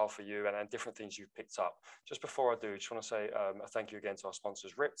management style for you and different things you've picked up. Just before I do, just want to say a thank you again to our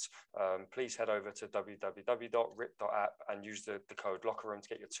sponsors, Ripped. Please head over to www.ripped.app and use the code LOCKERROOM to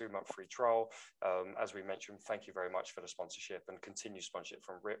get your 2-month free trial. As we mentioned, thank you very much for the sponsorship and continued sponsorship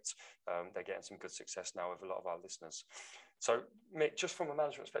from Ripped. They're getting some good success now with a lot of our listeners. So, Mick, just from a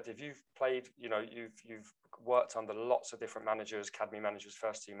management perspective, you've played, you've worked under lots of different managers, academy managers,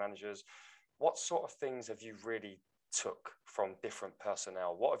 first team managers. What sort of things have you really took from different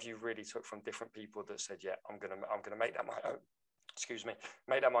personnel? What have you really took from different people that said, yeah, I'm gonna make that my own?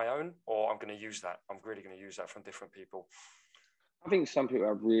 Make that my own, or I'm going to use that. I'm really going to use that from different people. I think some people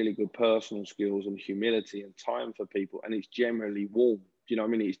have really good personal skills and humility and time for people, and it's generally warm. Do you know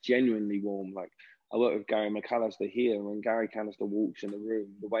what I mean? It's genuinely warm. Like, I work with Gary McAllister here, and when Gary McAllister walks in the room,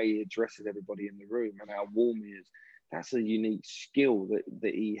 the way he addresses everybody in the room and how warm he is, that's a unique skill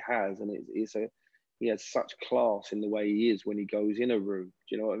that he has, and he has such class in the way he is when he goes in a room.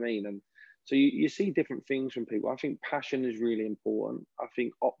 Do you know what I mean? And so you see different things from people. I think passion is really important. I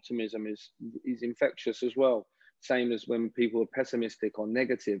think optimism is infectious as well. Same as when people are pessimistic or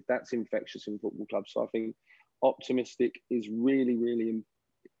negative, that's infectious in football clubs. So I think optimistic is really, really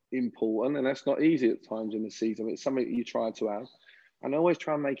important. And that's not easy at times in the season. It's something that you try to have. And I always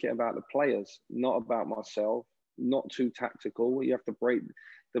try and make it about the players, not about myself, not too tactical. You have to break.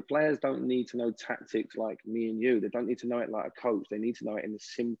 The players don't need to know tactics like me and you. They don't need to know it like a coach. They need to know it in the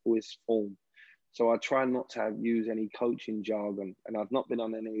simplest form. So I try not to use any coaching jargon. And I've not been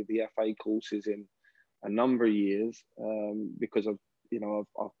on any of the FA courses in a number of years because I've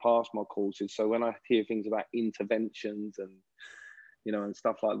passed my courses. So when I hear things about interventions and and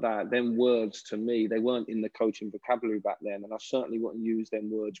stuff like that, then words to me, they weren't in the coaching vocabulary back then. And I certainly wouldn't use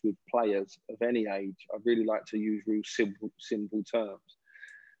them words with players of any age. I really like to use real simple terms.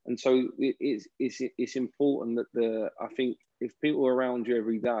 And so it's important that I think if people are around you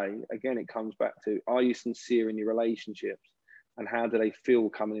every day, again, it comes back to, are you sincere in your relationships? And how do they feel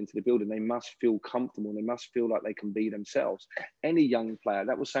coming into the building? They must feel comfortable. They must feel like they can be themselves. Any young player,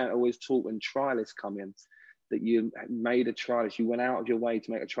 that was something I always taught when trialists come in, that you made a trialist, you went out of your way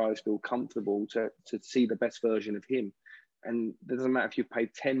to make a trialist feel comfortable to see the best version of him. And it doesn't matter if you've paid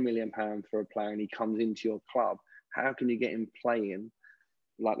 £10 million for a player and he comes into your club, how can you get him playing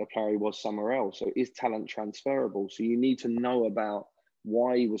like the player he was somewhere else? So is talent transferable? So you need to know about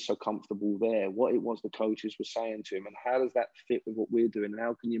why he was so comfortable there, what it was the coaches were saying to him, and how does that fit with what we're doing, and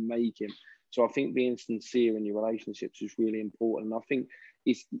how can you make him? So I think being sincere in your relationships is really important. And I think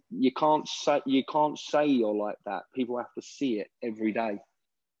you can't say you're like that. People have to see it every day.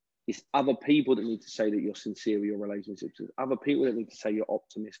 It's other people that need to say that you're sincere with your relationships. It's other people that need to say you're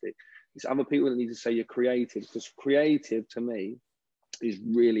optimistic. It's other people that need to say you're creative. Because creative to me is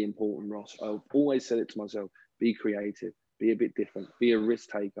really important, Ross. I've always said it to myself: be creative, be a bit different, be a risk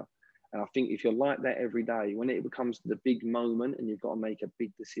taker. And I think if you're like that every day, when it becomes the big moment and you've got to make a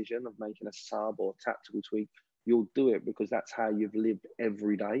big decision of making a sub or a tactical tweak, you'll do it because that's how you've lived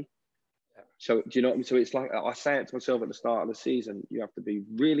every day. Yeah. So do you know what I mean? So it's like, I say it to myself at the start of the season, you have to be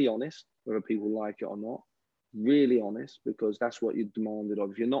really honest, whether people like it or not. Really honest, because that's what you're demanded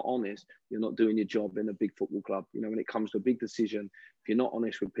of. If you're not honest, you're not doing your job in a big football club. When it comes to a big decision, if you're not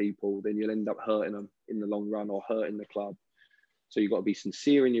honest with people, then you'll end up hurting them in the long run or hurting the club. So you've got to be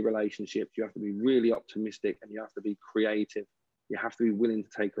sincere in your relationships. You have to be really optimistic, and you have to be creative. You have to be willing to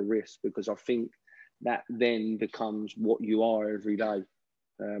take a risk, because I think that then becomes what you are every day.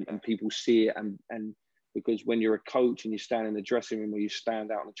 And people see it. And because when you're a coach and you stand in the dressing room, or you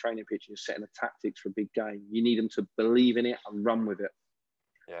stand out on the training pitch and you're setting the tactics for a big game, you need them to believe in it and run with it.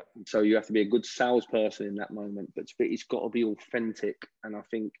 Yeah. And so you have to be a good salesperson in that moment, but it's got to be authentic. And I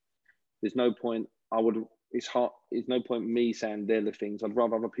think there's no point, it's no point me saying they're the things. I'd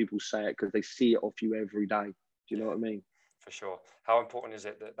rather other people say it because they see it off you every day. Do you know what I mean? For sure. How important is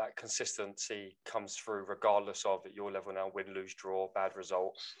it that consistency comes through regardless of at your level now, win, lose, draw, bad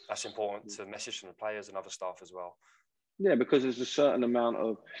result? That's important to message from the players and other staff as well. Yeah, because there's a certain amount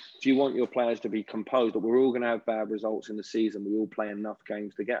of, do you want your players to be composed? That we're all going to have bad results in the season. We all play enough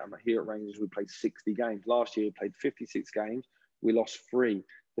games to get them. Here at Rangers, we played 60 games. Last year, we played 56 games. We lost 3.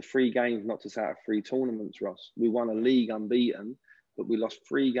 The 3 games knocked us out of 3 tournaments, Ross. We won a league unbeaten, but we lost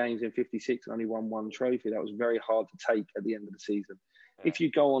 3 games in 56 and only won 1 trophy. That was very hard to take at the end of the season. Yeah. If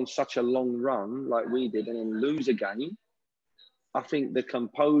you go on such a long run like we did and then lose a game, I think the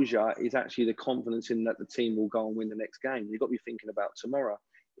composure is actually the confidence in that the team will go and win the next game. You've got to be thinking about tomorrow.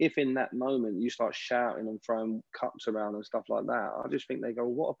 if in that moment you start shouting and throwing cups around and stuff like that, I just think they go,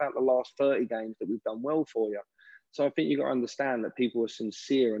 what about the last 30 games that we've done well for you? So I think you've got to understand that people are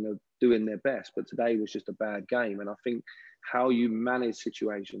sincere and are doing their best, but today was just a bad game. And I think how you manage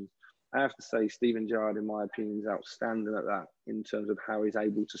situations, I have to say Steven Gerrard, in my opinion, is outstanding at that in terms of how he's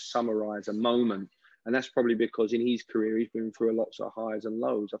able to summarise a moment. And that's probably because in his career, he's been through lots of highs and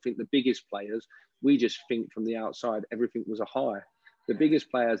lows. I think the biggest players, we just think from the outside, everything was a high. The biggest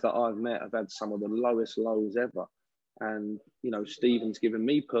players that I've met have had some of the lowest lows ever. And, you know, Stephen's given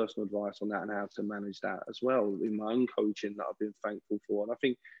me personal advice on that and how to manage that as well in my own coaching that I've been thankful for. And I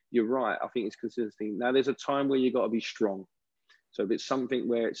think you're right. I think it's consistency. Now, there's a time where you've got to be strong. So if it's something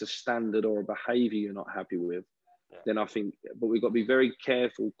where it's a standard or a behaviour you're not happy with, then I think, but we've got to be very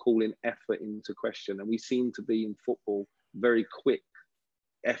careful calling effort into question. And we seem to be in football very quick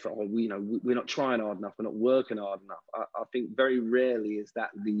effort. Or, you know, we're not trying hard enough. We're not working hard enough. I think very rarely is that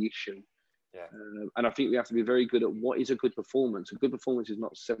the issue. Yeah. And I think we have to be very good at what is a good performance. A good performance is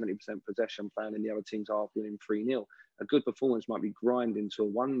not 70% possession playing in the other team's half winning 3-0. A good performance might be grinding to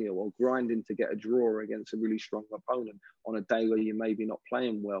a 1-0 or grinding to get a draw against a really strong opponent on a day where you maybe not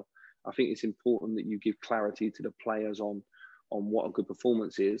playing well. I think it's important that you give clarity to the players on what a good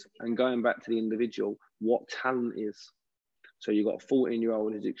performance is, and going back to the individual, what talent is. So you've got a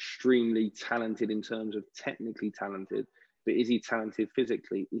 14-year-old who's extremely talented in terms of technically talented, but is he talented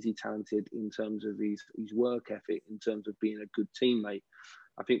physically? Is he talented in terms of his work ethic, in terms of being a good teammate?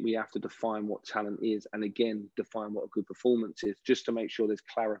 I think we have to define what talent is, and again, define what a good performance is, just to make sure there's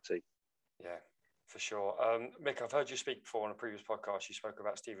clarity. Yeah, for sure. Mick, I've heard you speak before on a previous podcast. You spoke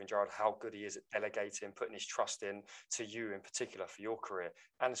about Steven Gerrard, how good he is at delegating, putting his trust in to you in particular for your career,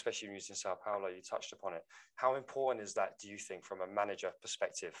 and especially using Sao Paulo. You touched upon it. How important is that, do you think, from a manager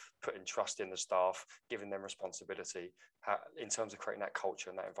perspective, putting trust in the staff, giving them responsibility, in terms of creating that culture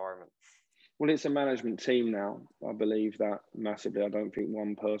and that environment? Well, it's a management team now. I believe that massively. I don't think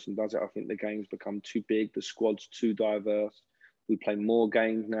one person does it. I think the game's become too big. The squad's too diverse. We play more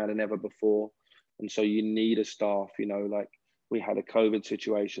games now than ever before. And so you need a staff, you know, like we had a COVID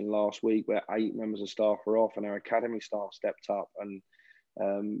situation last week where 8 members of staff were off and our academy staff stepped up and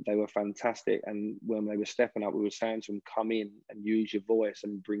they were fantastic. And when they were stepping up, we were saying to them, come in and use your voice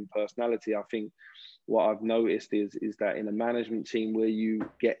and bring personality. I think what I've noticed is that in a management team where you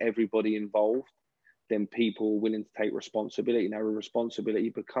get everybody involved, then people are willing to take responsibility. Now, responsibility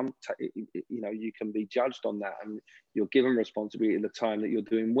becomes, you know, you can be judged on that, and you're given responsibility at the time that you're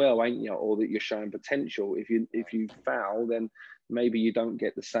doing well, ain't you? Or that you're showing potential. If you foul, then maybe you don't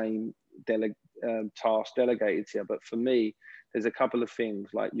get the same task delegated to you. But for me, there's a couple of things.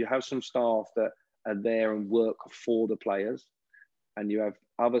 Like, you have some staff that are there and work for the players, and you have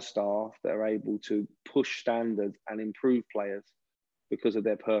other staff that are able to push standards and improve players because of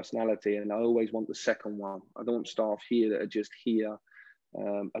their personality. And I always want the second one. I don't want staff here that are just here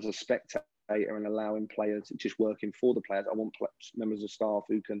as a spectator and allowing players, just working for the players. I want members of staff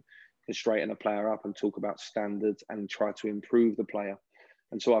who can straighten a player up and talk about standards and try to improve the player.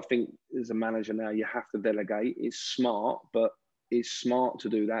 And so I think as a manager now, you have to delegate. It's smart, but it's smart to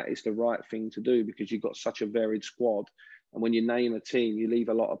do that. It's the right thing to do because you've got such a varied squad. And when you name a team, you leave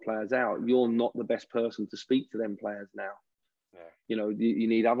a lot of players out. You're not the best person to speak to them players now. Yeah. You know, you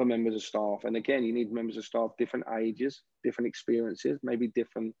need other members of staff. And again, you need members of staff, different ages, different experiences, maybe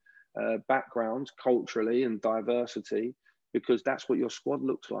different backgrounds culturally and diversity, because that's what your squad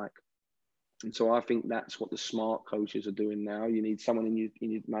looks like. And so I think that's what the smart coaches are doing now. You need someone in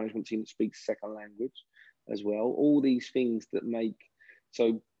your management team that speaks second language as well. All these things that make,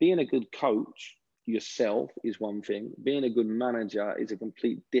 so being a good coach yourself is one thing. Being a good manager is a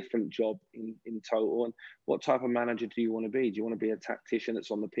complete different job in total. And what type of manager do you want to be? Do you want to be a tactician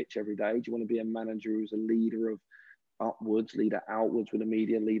that's on the pitch every day? Do you want to be a manager who's a leader of upwards, leader outwards with the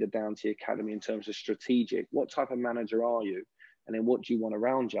media, leader down to the academy in terms of strategic? What type of manager are you? And then what do you want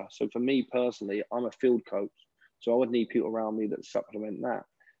around you? So for me personally, I'm a field coach. So I would need people around me that supplement that.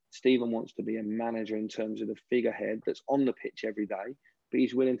 Stephen wants to be a manager in terms of the figurehead that's on the pitch every day, but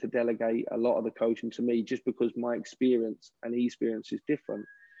he's willing to delegate a lot of the coaching to me just because my experience and his experience is different.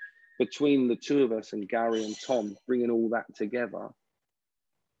 Between the two of us and Gary and Tom, bringing all that together,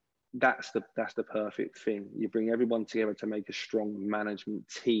 that's the perfect thing. You bring everyone together to make a strong management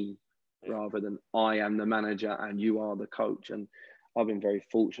team rather than I am the manager and you are the coach. And I've been very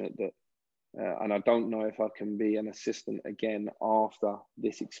fortunate that, and I don't know if I can be an assistant again after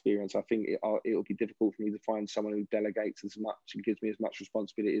this experience. I think it'll be difficult for me to find someone who delegates as much and gives me as much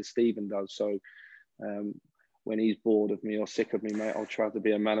responsibility as Stephen does. So when he's bored of me or sick of me, mate, I'll try to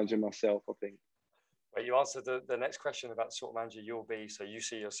be a manager myself, I think. But you answered the next question about the sort of manager you'll be. So you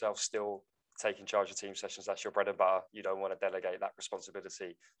see yourself still taking charge of team sessions. That's your bread and butter. You don't want to delegate that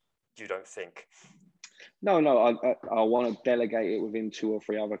responsibility, you don't think? No, I want to delegate it within 2 or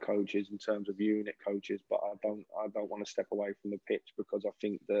 3 other coaches in terms of unit coaches, but I don't want to step away from the pitch, because I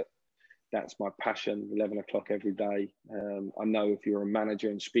think that that's my passion. 11 o'clock every day. I know if you're a manager,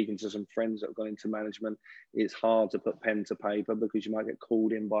 and speaking to some friends that have gone into management, it's hard to put pen to paper, because you might get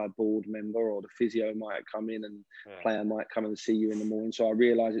called in by a board member, or the physio might come in, and player might come and see you in the morning. So I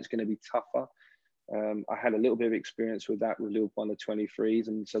realise it's going to be tougher. I had a little bit of experience with that with Liverpool under 23s,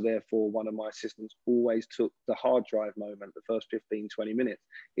 and so therefore one of my assistants always took the hard drive moment, the first 15, 20 minutes.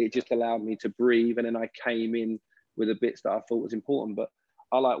 It just allowed me to breathe, and then I came in with the bits that I thought was important. But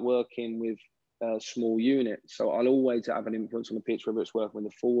I like working with small units, so I'll always have an influence on the pitch, whether it's working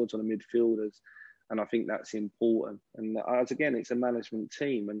with the forwards or the midfielders, and I think that's important. And as again, it's a management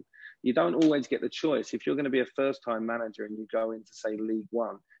team, and you don't always get the choice. If you're going to be a first-time manager and you go into, say, League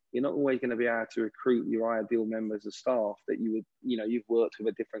One, you're not always going to be able to recruit your ideal members of staff that you've worked with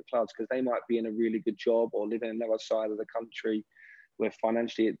at different clubs, because they might be in a really good job or live in another side of the country where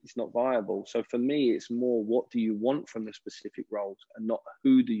financially it's not viable. So for me, it's more, what do you want from the specific roles, and not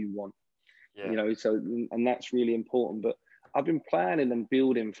who do you want? So, and that's really important. But I've been planning and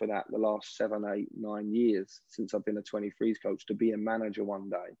building for that the last 7, 8, 9 years since I've been a 23s coach, to be a manager one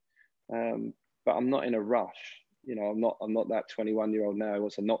day. But I'm not in a rush. I'm not that 21-year-old now who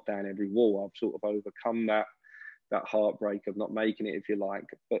wants to knock down every wall. I've sort of overcome that heartbreak of not making it, if you like.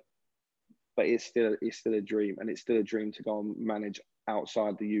 But it's still a dream, and it's still a dream to go and manage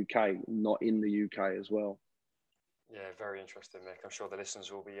outside the UK, not in the UK as well. Yeah, very interesting, Mick. I'm sure the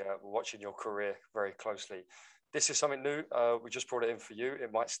listeners will be watching your career very closely. This is something new. We just brought it in for you.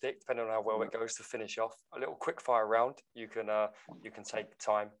 It might stick depending on how well it goes. To finish off, a little quick fire round. You can take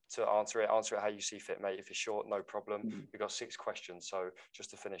time to answer it. Answer it how you see fit, mate. If it's short, no problem. We've got 6 questions, so just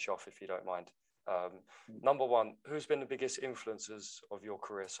to finish off, if you don't mind. Number 1, who's been the biggest influences of your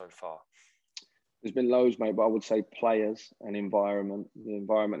career so far? There's been loads, mate, but I would say players and environment. The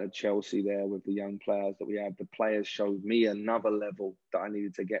environment at Chelsea there with the young players that we had. The players showed me another level that I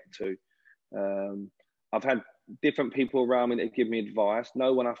needed to get to. I've had different people around me that give me advice.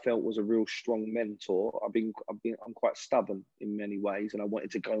 No one I felt was a real strong mentor. I'm quite stubborn in many ways, and I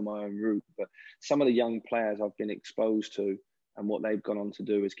wanted to go my own route. But some of the young players I've been exposed to and what they've gone on to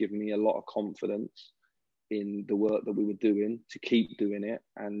do has given me a lot of confidence in the work that we were doing, to keep doing it.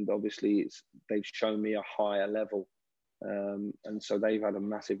 And obviously they've shown me a higher level. And so they've had a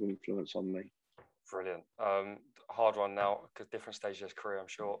massive influence on me. Brilliant. Hard one now, because different stages of his career, I'm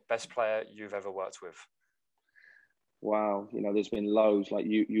sure. Best player you've ever worked with? Wow. There's been loads. Like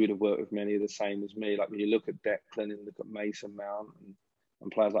you would have worked with many of the same as me. Like when you look at Declan and look at Mason Mount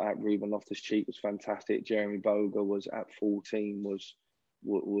and players like that, Ruben Loftus-Cheek was fantastic. Jeremy Boga was at 14, was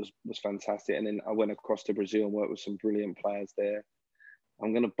fantastic. And then I went across to Brazil and worked with some brilliant players there.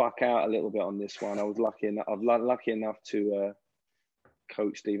 I'm going to buck out a little bit on this one. I was lucky enough to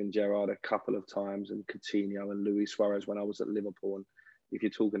coach Steven Gerrard a couple of times, and Coutinho and Luis Suarez when I was at Liverpool. And if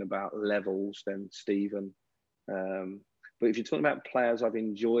you're talking about levels, then Steven. But if you're talking about players I've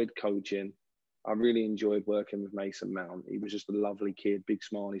enjoyed coaching, I really enjoyed working with Mason Mount. He was just a lovely kid, big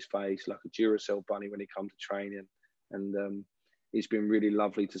smile on his face, like a Duracell bunny when he come to training. And it's been really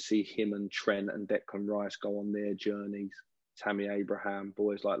lovely to see him and Trent and Declan Rice go on their journeys, Tammy Abraham,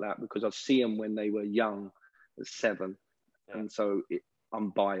 boys like that, because I see them when they were young at 7. Yeah. And so I'm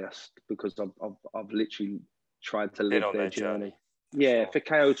biased because I've literally tried to live their journey. Yeah, sure.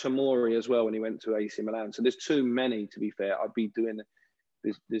 Fikayo Tomori as well when he went to AC Milan. So there's too many, to be fair. I'd be doing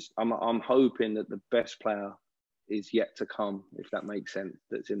this. I'm hoping that the best player is yet to come, if that makes sense,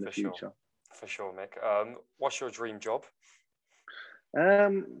 that's in the future. For sure, Mick. What's your dream job? I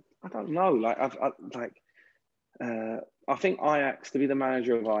don't know. I think Ajax, to be the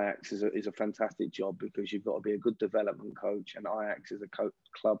manager of Ajax is a fantastic job, because you've got to be a good development coach, and Ajax is a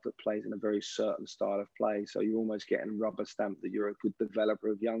club that plays in a very certain style of play. So you're almost getting rubber stamped that you're a good developer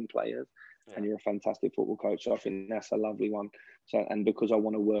of young players, and you're a fantastic football coach. So I think that's a lovely one. So, and because I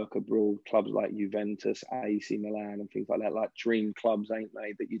want to work abroad, clubs like Juventus, AC Milan, and things like that, like dream clubs, ain't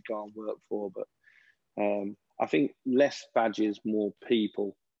they, that you'd go and work for. But I think less badges, more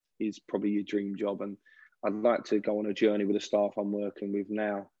people is probably your dream job. And I'd like to go on a journey with the staff I'm working with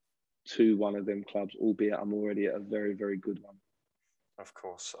now to one of them clubs, albeit I'm already at a very, very good one. Of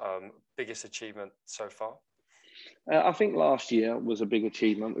course. Biggest achievement so far? I think last year was a big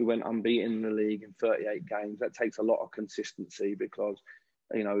achievement. We went unbeaten in the league in 38 games. That takes a lot of consistency, because,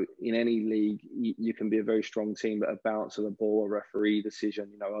 in any league, you can be a very strong team, but a bounce of the ball, a referee decision,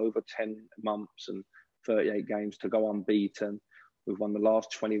 over 10 months and 38 games, to go unbeaten. We've won the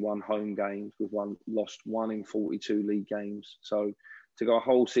last 21 home games. We've lost 1 in 42 league games. So to go a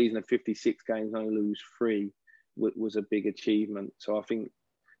whole season of 56 games and only lose 3 was a big achievement. So I think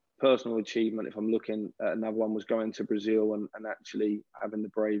personal achievement, if I'm looking at another one, was going to Brazil and actually having the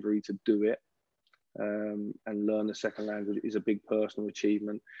bravery to do it and learn the second language is a big personal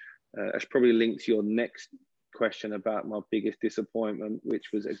achievement. It's probably linked to your next question about my biggest disappointment, which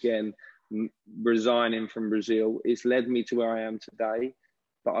was, again, resigning from Brazil. It's led me to where I am today,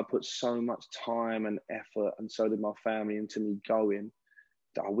 but I put so much time and effort, and so did my family, into me going,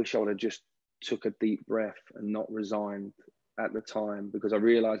 that I wish I would have just took a deep breath and not resigned at the time, because I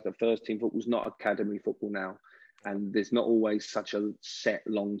realised that first team football is not academy football now, and there's not always such a set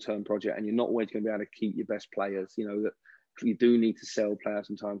long-term project, and you're not always going to be able to keep your best players. You know, that you do need to sell players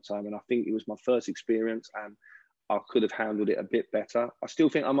from time to time, and I think it was my first experience, and I could have handled it a bit better. I still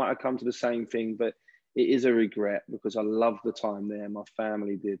think I might have come to the same thing, but it is a regret because I loved the time there. My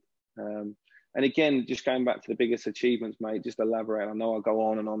family did. And again, just going back to the biggest achievements, mate, just elaborate. I know I go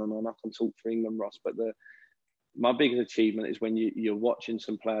on and on and on. I can talk for England, Ross, but my biggest achievement is when you're watching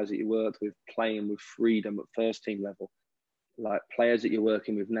some players that you worked with playing with freedom at first team level, like players that you're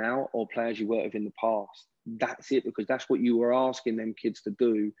working with now or players you worked with in the past. That's it, because that's what you were asking them kids to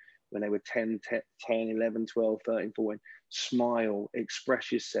do when they were 10, 11, 12, 13, 14. Smile,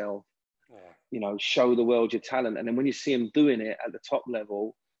 express yourself, you know, show the world your talent. And then when you see them doing it at the top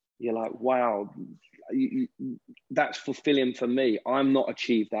level, you're like, wow, that's fulfilling for me. I'm not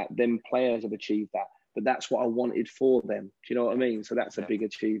achieved that. Them players have achieved that. But that's what I wanted for them. Do you know what I mean? So that's a big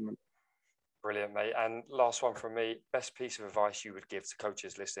achievement. Brilliant, mate. And last one from me, best piece of advice you would give to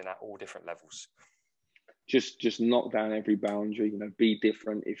coaches listening at all different levels? Just knock down every boundary, you know, be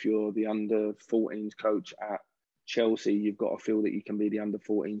different. If you're the under 14s coach at Chelsea, you've got to feel that you can be the under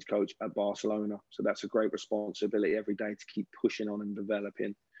 14s coach at Barcelona. So that's a great responsibility every day to keep pushing on and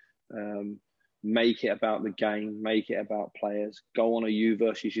developing. Make it about the game, make it about players. Go on a you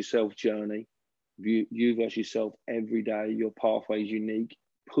versus yourself journey. You versus yourself every day. Your pathway is unique.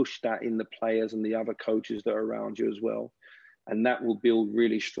 Push that in the players and the other coaches that are around you as well. And that will build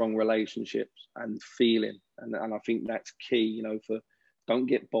really strong relationships and feeling. And I think that's key, you know, don't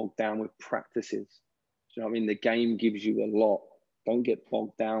get bogged down with practices. Do you know what I mean? The game gives you a lot. Don't get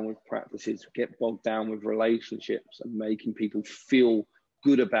bogged down with practices. Get bogged down with relationships and making people feel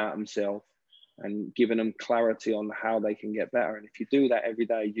good about themselves and giving them clarity on how they can get better. And if you do that every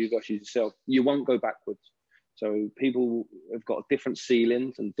day, you versus yourself, you won't go backwards. So people have got different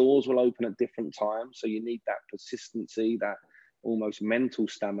ceilings and doors will open at different times. So you need that persistency, that almost mental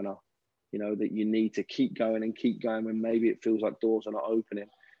stamina, you know, that you need to keep going when maybe it feels like doors are not opening.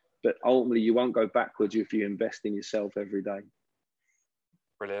 But ultimately, you won't go backwards if you invest in yourself every day.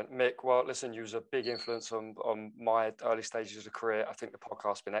 Brilliant. Mick, well, listen, you was a big influence on my early stages of career. I think the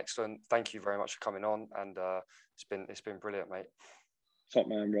podcast's been excellent. Thank you very much for coming on, and it's been brilliant, mate. Top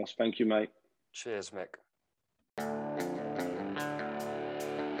man, Ross. Thank you, mate. Cheers, Mick.